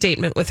style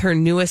statement with her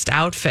newest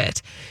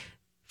outfit.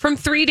 From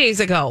 3 days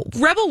ago,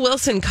 Rebel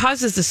Wilson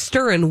causes a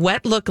stir in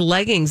wet look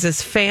leggings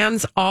as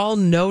fans all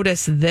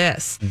notice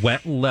this.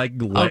 Wet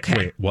leg. Okay.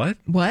 Wait, what?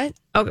 What?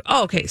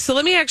 Okay, so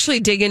let me actually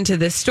dig into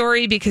this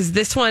story, because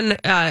this one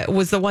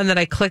was the one that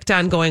I clicked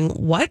on going,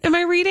 what am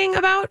I reading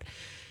about?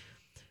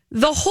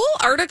 The whole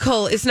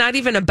article is not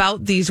even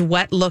about these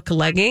wet look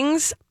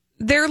leggings.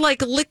 They're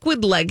like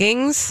liquid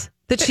leggings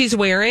that she's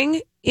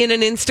wearing in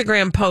an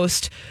Instagram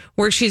post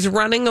where she's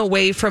running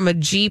away from a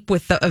Jeep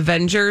with the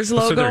Avengers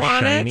logo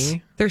on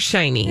it. They're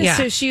shiny. Yeah.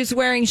 So she was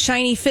wearing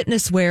shiny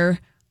fitness wear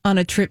on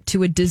a trip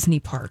to a Disney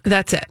park.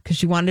 That's it. Because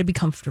she wanted to be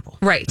comfortable.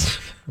 Right.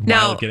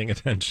 While getting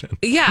attention.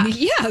 Yeah.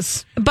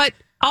 Yes. But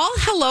all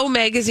Hello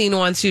Magazine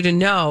wants you to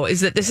know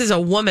is that this is a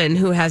woman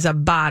who has a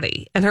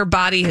body, and her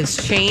body has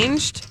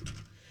changed,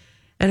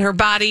 and her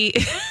body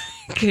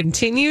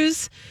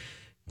continues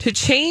to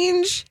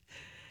change.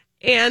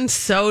 And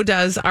so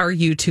does our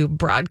YouTube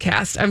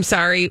broadcast. I'm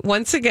sorry.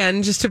 Once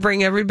again, just to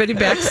bring everybody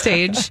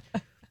backstage,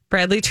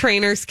 Bradley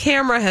Trainor's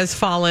camera has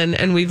fallen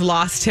and we've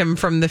lost him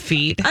from the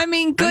feed. I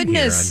mean,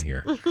 goodness. I'm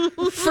here.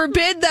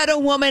 Forbid that a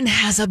woman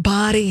has a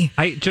body.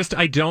 I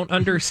don't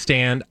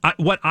understand.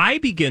 What I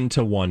begin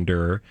to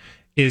wonder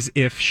is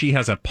if she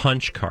has a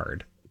punch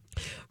card.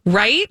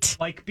 Right?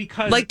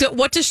 Because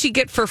what does she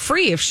get for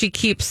free if she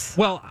keeps...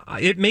 Well,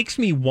 it makes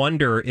me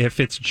wonder if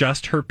it's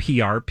just her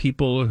PR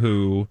people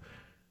who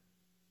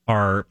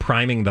are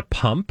priming the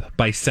pump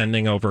by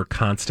sending over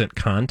Constant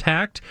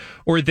Contact,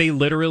 or they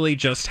literally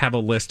just have a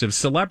list of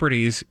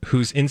celebrities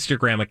whose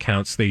Instagram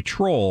accounts they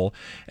troll,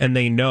 and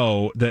they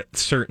know that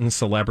certain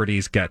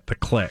celebrities get the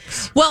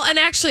clicks. Well, and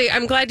actually,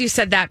 I'm glad you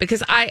said that,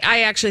 because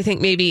I actually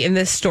think maybe in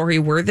this story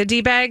we're the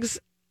D-bags.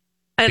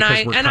 And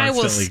I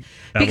will,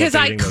 because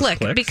I click,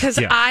 because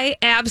I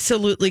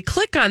absolutely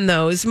click on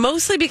those,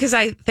 mostly because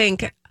I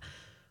think,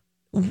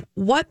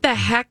 what the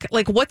heck?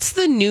 Like, what's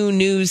the new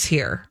news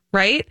here?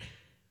 Right?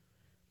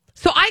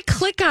 So I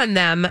click on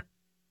them,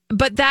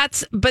 but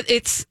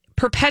it's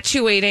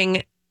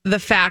perpetuating the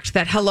fact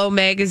that Hello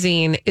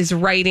Magazine is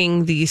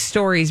writing these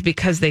stories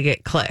because they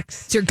get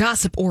clicks. It's your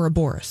gossip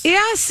Ouroboros.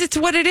 Yes, it's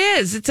what it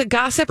is. It's a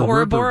gossip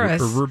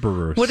Ouroboros.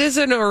 What is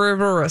an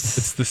Ouroboros?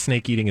 It's the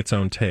snake eating its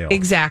own tail.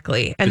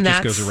 Exactly. And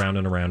that just goes around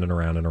and around and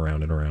around and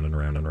around and around and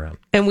around and around.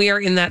 And we are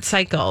in that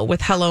cycle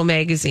with Hello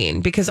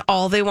Magazine because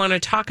all they want to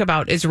talk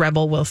about is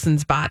Rebel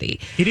Wilson's body.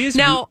 It is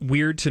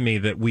weird to me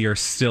that we are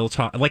still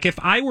talking. Like, if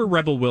I were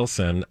Rebel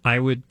Wilson, I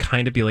would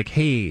kind of be like,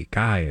 hey,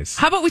 guys.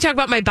 How about we talk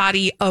about my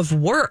body of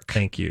work?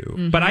 Thank you.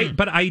 Mm-hmm.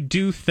 But I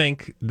do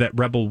think that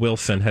Rebel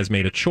Wilson has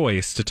made a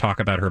choice to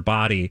talk about her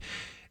body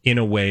in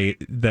a way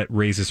that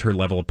raises her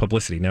level of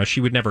publicity. Now,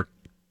 she would never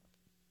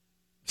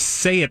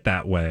say it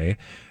that way,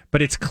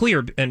 but it's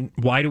clear. And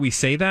why do we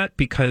say that?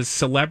 Because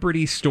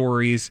celebrity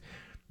stories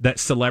that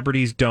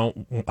celebrities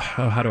don't...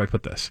 How do I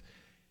put this?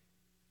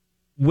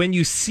 When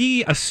you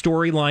see a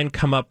storyline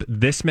come up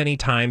this many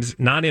times,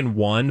 not in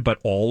one, but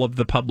all of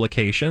the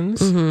publications...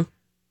 Mm-hmm.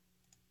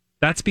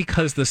 That's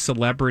because the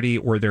celebrity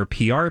or their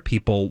PR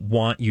people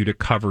want you to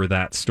cover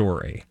that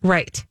story.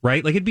 Right.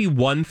 Right? Like, it'd be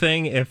one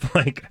thing if,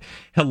 like,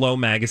 Hello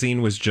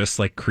Magazine was just,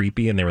 like,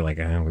 creepy and they were like,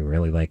 oh, we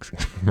really like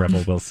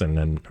Rebel Wilson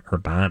and her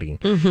body.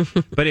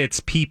 Mm-hmm. But it's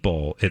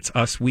People. It's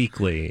Us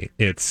Weekly.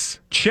 It's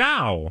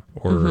Ciao.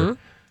 Or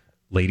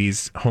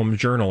Ladies' Home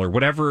Journal or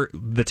whatever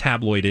the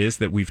tabloid is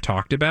that we've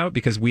talked about,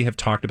 because we have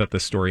talked about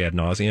this story ad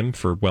nauseum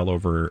for well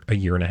over a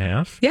year and a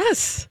half.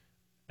 Yes.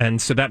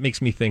 And so that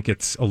makes me think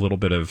it's a little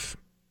bit of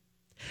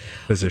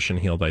physician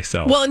heal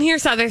thyself. Well, and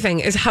here's the other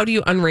thing is, how do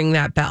you unring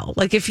that bell?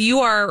 Like, if you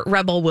are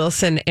Rebel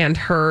Wilson and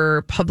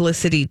her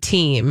publicity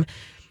team,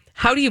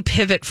 how do you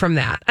pivot from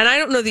that? And I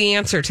don't know the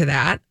answer to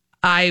that.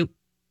 I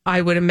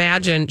would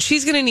imagine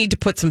she's going to need to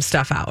put some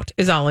stuff out,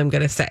 is all I'm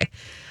going to say.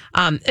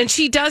 And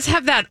she does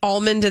have that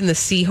Almond and the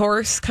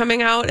Seahorse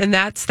coming out, and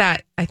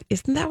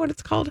isn't that what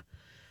it's called?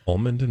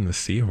 Almond and the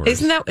Seahorse.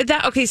 Isn't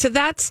that okay?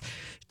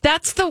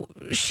 So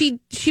she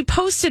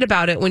posted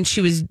about it when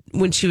she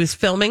was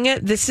filming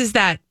it. This is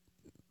that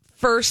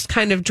first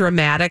kind of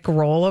dramatic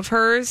role of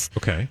hers.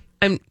 Okay.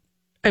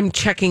 I'm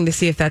checking to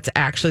see if that's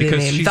actually the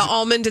name. The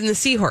Almond and the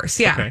Seahorse.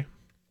 Yeah. Okay.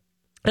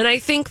 And I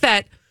think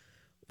that,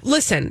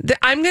 listen,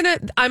 I'm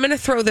gonna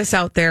throw this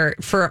out there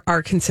for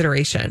our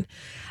consideration.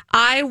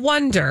 I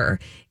wonder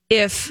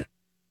if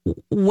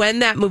when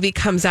that movie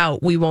comes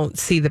out, we won't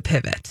see the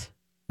pivot,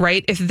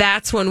 right? If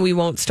that's when we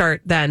won't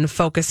start then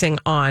focusing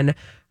on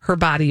her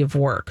body of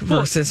work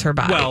versus her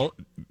body. Well,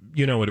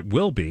 you know what it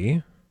will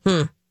be.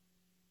 I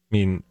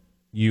mean,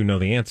 you know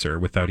the answer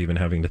without even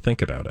having to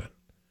think about it.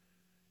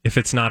 If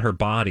it's not her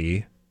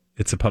body,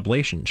 it's a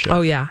publicationship.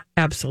 Oh, yeah,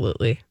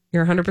 absolutely.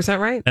 You're 100%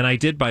 right. And I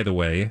did, by the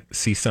way,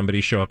 see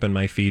somebody show up in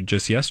my feed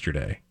just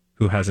yesterday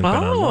who hasn't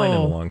been online in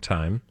a long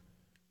time.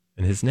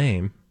 And his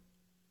name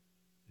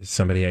is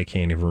somebody I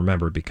can't even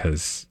remember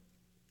because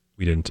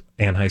we didn't.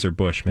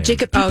 Anheuser-Busch, man.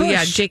 Jacob P. Bush.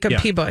 Yeah, Jacob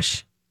P.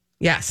 Bush.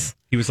 Yes.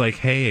 He was like,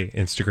 hey,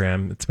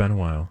 Instagram, it's been a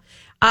while.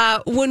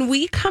 When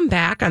we come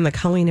back on the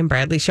Colleen and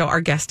Bradley show,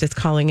 our guest is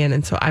calling in.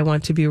 And so I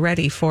want to be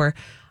ready for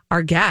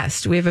our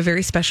guest. We have a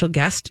very special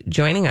guest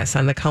joining us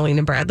on the Colleen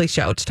and Bradley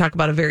show to talk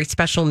about a very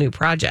special new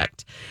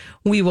project.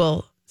 We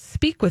will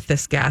speak with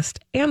this guest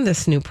and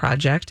this new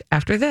project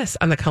after this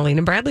on the Colleen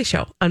and Bradley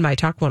show on My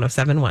Talk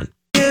 107.1.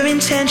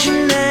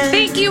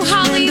 Thank you,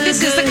 Holly.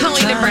 This is the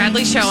Colleen and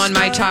Bradley show on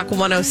My Talk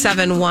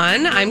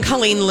 107.1. I'm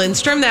Colleen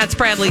Lindstrom. That's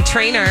Bradley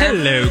Traynor.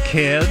 Hello,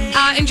 kids.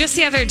 And just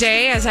the other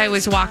day, as I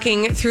was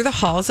walking through the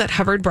halls at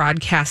Hubbard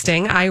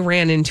Broadcasting, I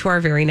ran into our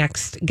very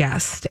next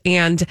guest,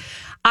 and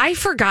I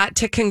forgot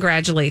to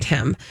congratulate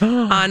him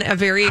on a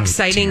very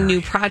exciting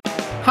new project.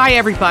 Hi,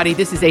 everybody.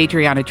 This is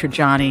Adriana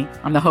Trajani.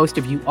 I'm the host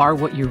of You Are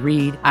What You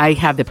Read. I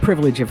have the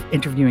privilege of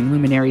interviewing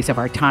luminaries of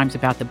our times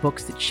about the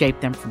books that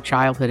shaped them from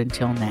childhood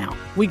until now.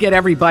 We get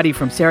everybody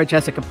from Sarah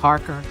Jessica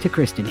Parker to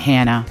Kristen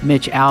Hanna,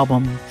 Mitch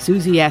Albom,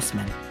 Susie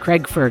Essman,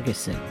 Craig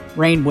Ferguson,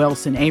 Rainn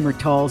Wilson, Amor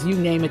Tolls, you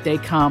name it, they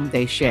come,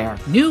 they share.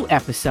 New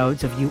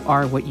episodes of You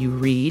Are What You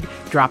Read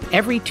drop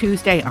every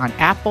Tuesday on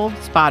Apple,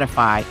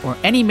 Spotify, or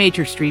any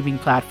major streaming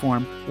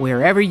platform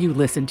wherever you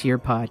listen to your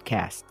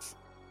podcasts.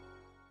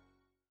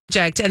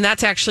 And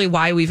that's actually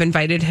why we've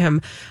invited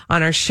him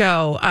on our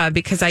show,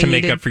 because I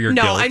make up for your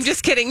guilt. I'm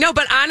just kidding. No,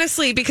 but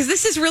honestly, because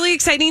this is really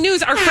exciting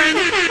news. Our friend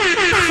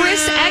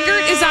Chris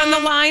Eggert is on the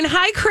line.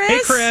 Hi, Chris. Hey,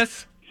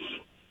 Chris.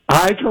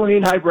 Hi,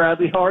 Colleen. Hi,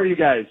 Bradley. How are you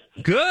guys?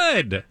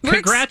 Good.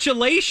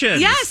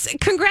 Congratulations. Yes,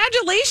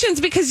 congratulations,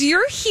 because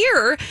you're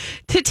here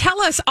to tell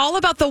us all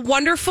about the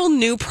wonderful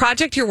new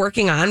project you're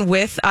working on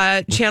with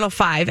Channel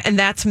 5, and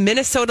that's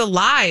Minnesota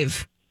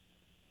Live.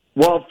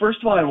 Well, first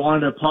of all, I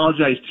wanted to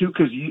apologize, too,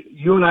 because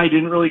you and I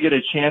didn't really get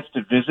a chance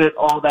to visit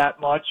all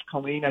that much.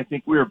 Colleen, I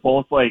think we were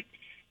both,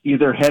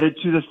 either headed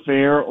to the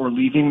fair or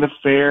leaving the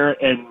fair,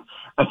 and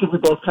I think we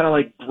both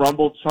kind of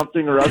grumbled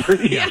something or other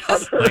to each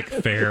other.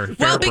 Fair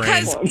well,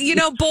 because,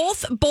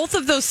 both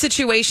of those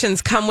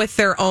situations come with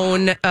their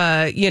own,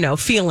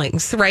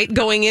 feelings, right?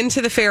 Going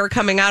into the fair,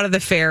 coming out of the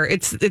fair,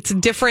 it's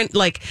different,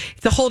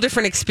 it's a whole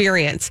different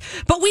experience.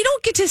 But we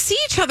don't get to see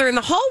each other in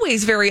the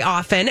hallways very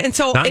often. And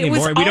so Not it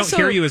anymore. was We don't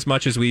hear you as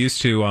much as we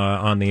used to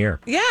on the air.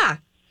 Yeah.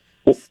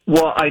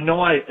 Well, I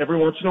know every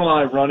once in a while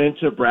I run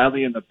into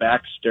Bradley in the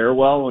back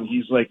stairwell and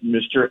he's like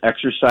Mr.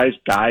 Exercise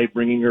guy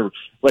riding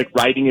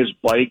his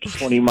bike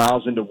 20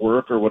 miles into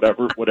work or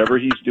whatever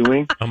he's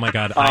doing. Oh my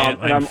God.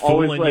 I'm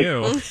fooling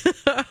you.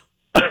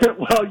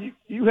 Well,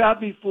 you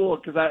have me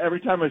fooled because every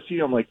time I see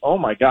him, I'm like, oh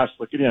my gosh,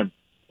 look at him.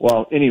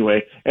 Well,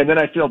 anyway, and then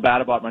I feel bad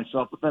about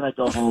myself, but then I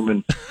go home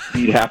and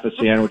eat half a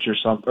sandwich or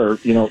something, or,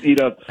 eat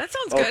a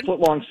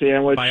foot-long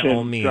sandwich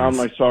and drown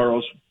my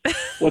sorrows.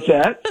 What's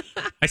that?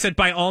 I said,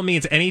 by all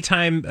means,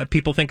 anytime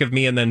people think of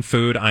me and then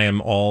food, I am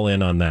all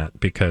in on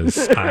that because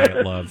I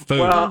love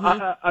food.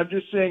 Well, I'm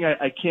just saying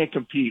I can't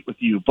compete with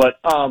you. But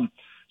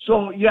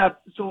so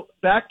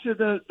back to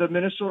the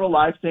Minnesota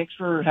Live. Thanks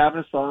for having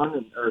us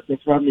on, or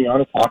thanks for having me on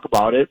to talk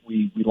about it.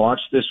 We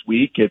launched this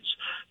week. It's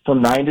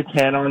from 9 to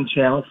 10 on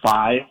Channel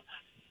 5.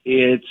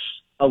 It's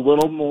a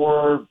little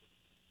more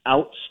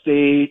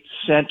outstate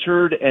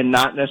centered and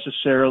not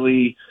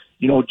necessarily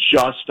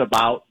just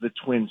about the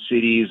Twin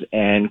Cities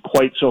and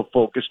quite so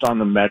focused on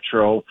the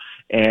metro.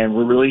 And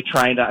we're really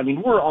trying to,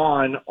 we're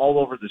on all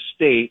over the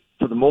state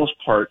for the most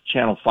part,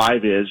 Channel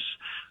 5 is.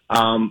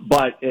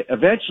 But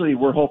eventually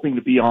we're hoping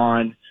to be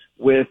on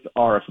with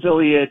our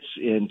affiliates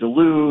in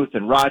Duluth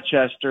and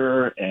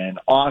Rochester and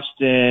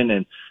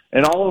Austin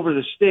and all over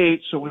the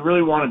state. So we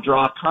really want to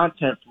draw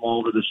content from all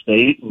over the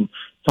state and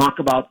talk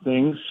about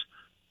things,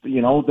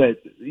 that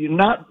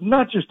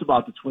not just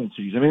about the Twin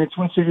Cities. I mean, the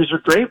Twin Cities are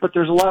great, but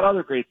there's a lot of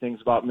other great things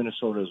about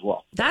Minnesota as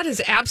well. That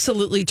is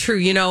absolutely true.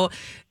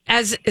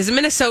 As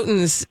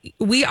Minnesotans,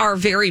 we are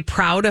very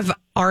proud of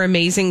our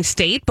amazing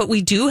state, but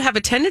we do have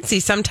a tendency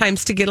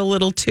sometimes to get a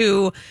little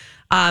too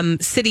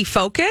city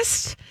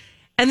focused.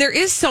 And there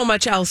is so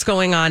much else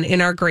going on in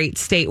our great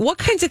state. What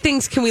kinds of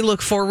things can we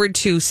look forward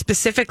to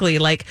specifically?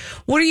 Like,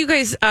 what are you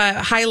guys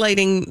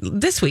highlighting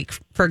this week,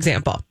 for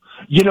example?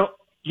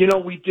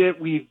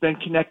 We've been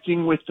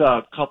connecting with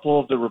a couple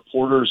of the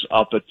reporters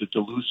up at the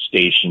Duluth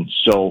station.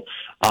 So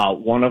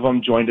one of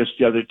them joined us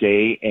the other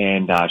day,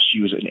 and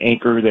she was an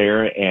anchor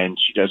there, and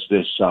she does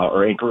this,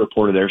 or anchor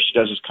reporter there. She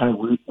does this kind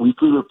of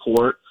weekly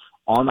report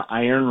on the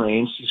Iron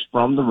Range. She's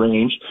from the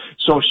range.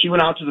 So she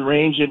went out to the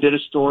range and did a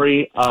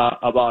story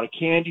about a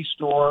candy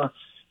store,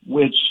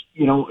 which,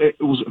 it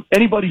was,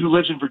 anybody who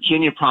lives in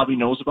Virginia probably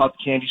knows about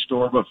the candy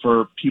store, but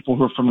for people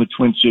who are from the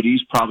Twin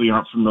Cities probably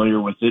aren't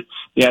familiar with it.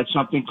 They had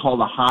something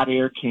called a hot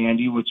air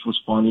candy, which was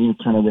funny and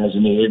kind of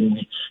resonated, and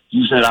we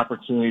used that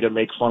opportunity to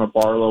make fun of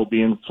Barlow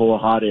being full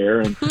of hot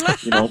air and,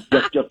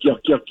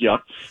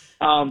 yuck.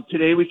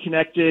 Today we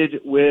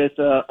connected with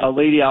a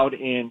lady out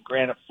in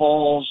Granite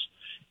Falls,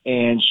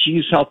 and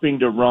she's helping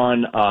to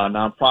run a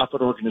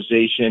nonprofit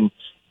organization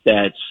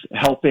that's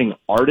helping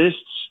artists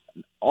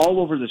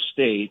all over the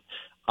state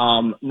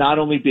not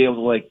only be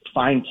able to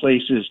find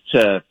places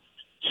to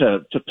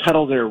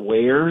peddle their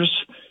wares,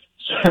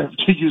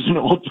 to use an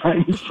old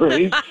timey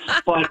phrase,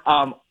 but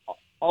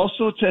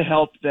also to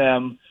help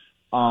them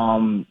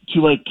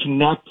to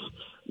connect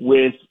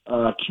with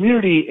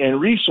community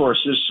and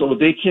resources so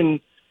they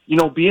can,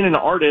 being an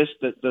artist,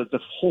 the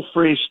whole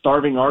phrase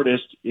starving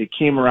artist, it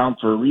came around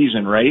for a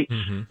reason, right?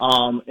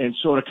 Mm-hmm. And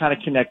so to kind of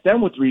connect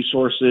them with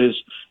resources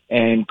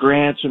and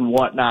grants and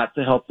whatnot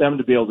to help them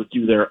to be able to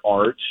do their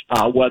art,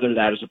 whether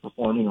that is a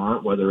performing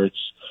art, whether it's,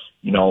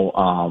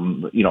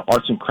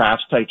 arts and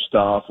crafts type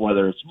stuff,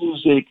 whether it's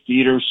music,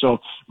 theater. So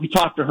we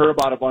talked to her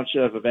about a bunch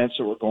of events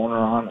that were going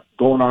on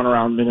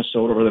around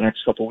Minnesota over the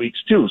next couple of weeks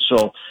too.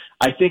 So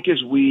I think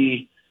as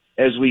we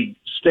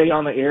stay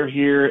on the air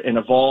here and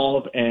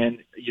evolve and,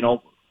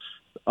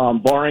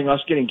 barring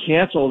us getting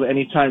canceled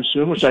anytime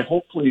soon, which I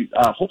hopefully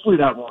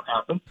that won't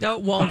happen. No,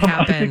 it won't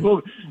happen. I think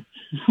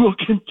we'll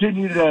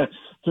continue to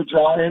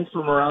draw in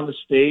from around the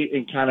state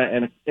and kind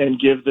of, and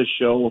give the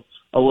show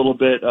a little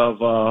bit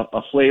of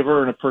a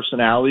flavor and a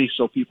personality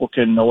so people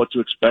can know what to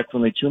expect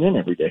when they tune in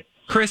every day.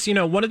 Chris,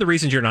 one of the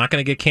reasons you're not going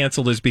to get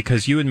canceled is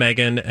because you and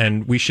Megan,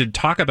 and we should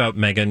talk about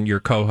Megan, your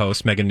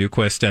co-host, Megan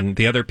Newquist, and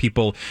the other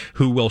people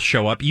who will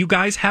show up. You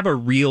guys have a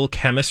real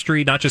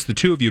chemistry, not just the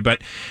two of you,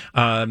 but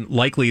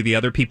likely the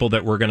other people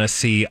that we're going to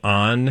see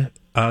on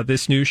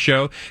this new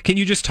show. Can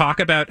you just talk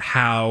about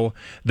how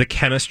the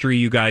chemistry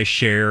you guys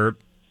share,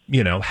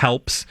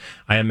 helps,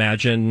 I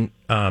imagine,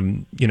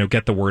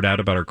 get the word out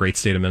about our great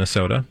state of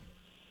Minnesota?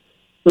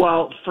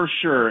 Well, for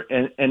sure,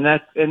 and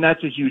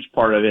that's a huge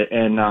part of it.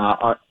 And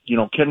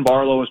Ken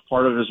Barlow is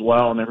part of it as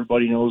well, and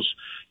everybody knows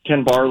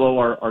Ken Barlow,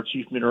 our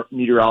chief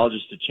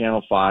meteorologist at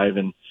Channel 5,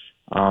 and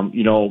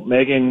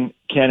Megan,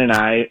 Ken, and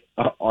I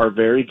are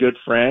very good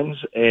friends,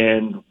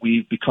 and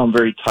we've become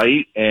very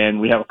tight, and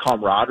we have a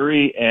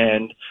camaraderie.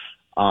 And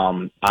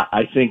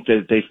I think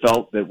that they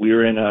felt that we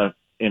were in a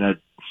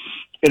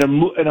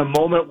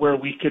moment where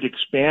we could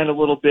expand a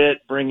little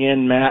bit, bring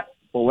in Matt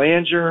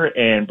Belanger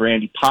and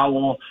Brandy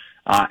Powell,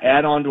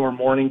 add on to our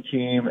morning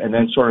team, and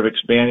then sort of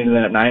expand into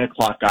that 9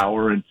 o'clock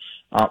hour. And,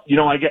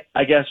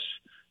 I guess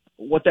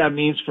what that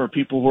means for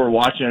people who are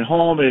watching at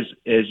home is,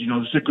 this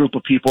is a group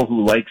of people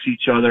who likes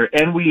each other,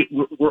 and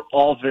we're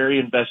all very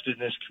invested in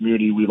this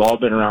community. We've all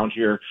been around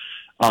here,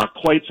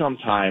 quite some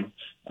time.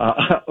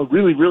 A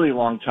really, really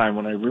long time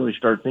when I really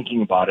started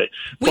thinking about it.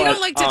 We don't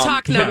like to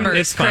talk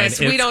numbers, Chris.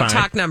 We don't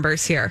talk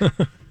numbers here.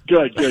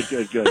 Good.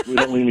 We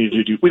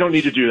don't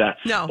need to do that.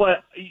 No.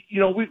 But,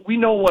 we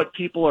know what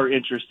people are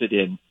interested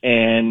in,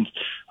 and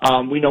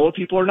we know what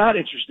people are not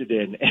interested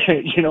in.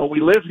 And,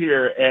 we live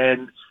here,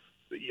 and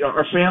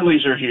our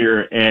families are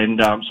here.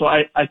 And so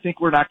I think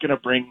we're not going to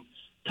bring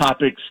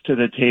topics to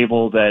the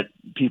table that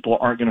people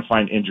aren't going to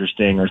find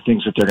interesting or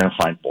things that they're going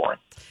to find boring.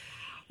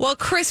 Well,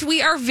 Chris,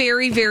 we are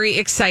very, very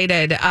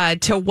excited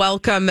to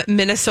welcome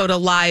Minnesota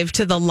Live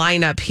to the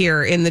lineup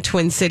here in the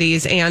Twin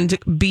Cities and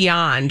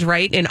beyond,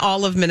 right, in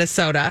all of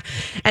Minnesota.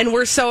 And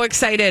we're so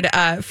excited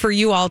for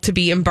you all to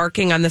be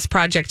embarking on this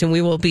project, and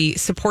we will be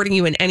supporting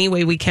you in any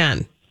way we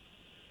can.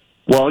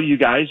 Well, you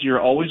guys, you're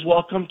always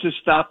welcome to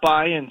stop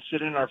by and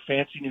sit in our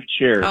fancy new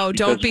chairs. Oh,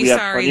 don't be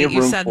sorry that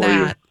you said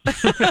that.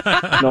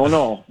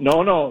 No.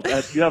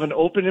 You have an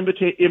open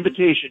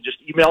invitation. Just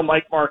email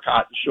Mike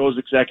Marcotte, the show's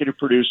executive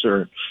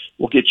producer.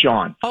 We'll get you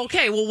on.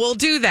 Okay, well, we'll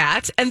do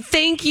that. And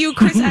thank you,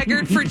 Chris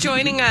Eggert, for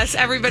joining us.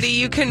 Everybody,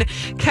 you can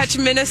catch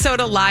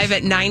Minnesota Live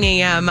at 9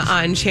 a.m.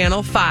 on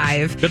Channel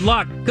 5. Good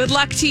luck. Good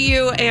luck to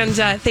you, and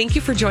thank you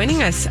for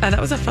joining us.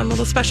 That was a fun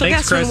little special Thanks,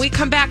 guest. Chris. When we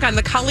come back on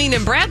the Colleen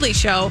and Bradley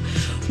Show,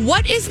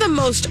 what is the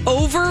most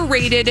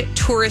overrated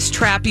tourist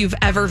trap you've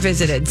ever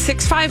visited?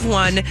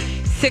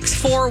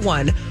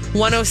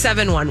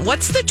 651-641-1071.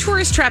 What's the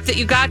tourist trap that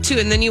you got to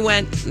and then you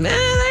went,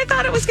 I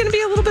thought it was going to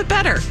be a little bit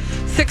better?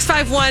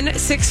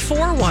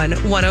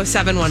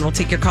 651-641-1071. We'll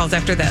take your calls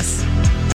after this.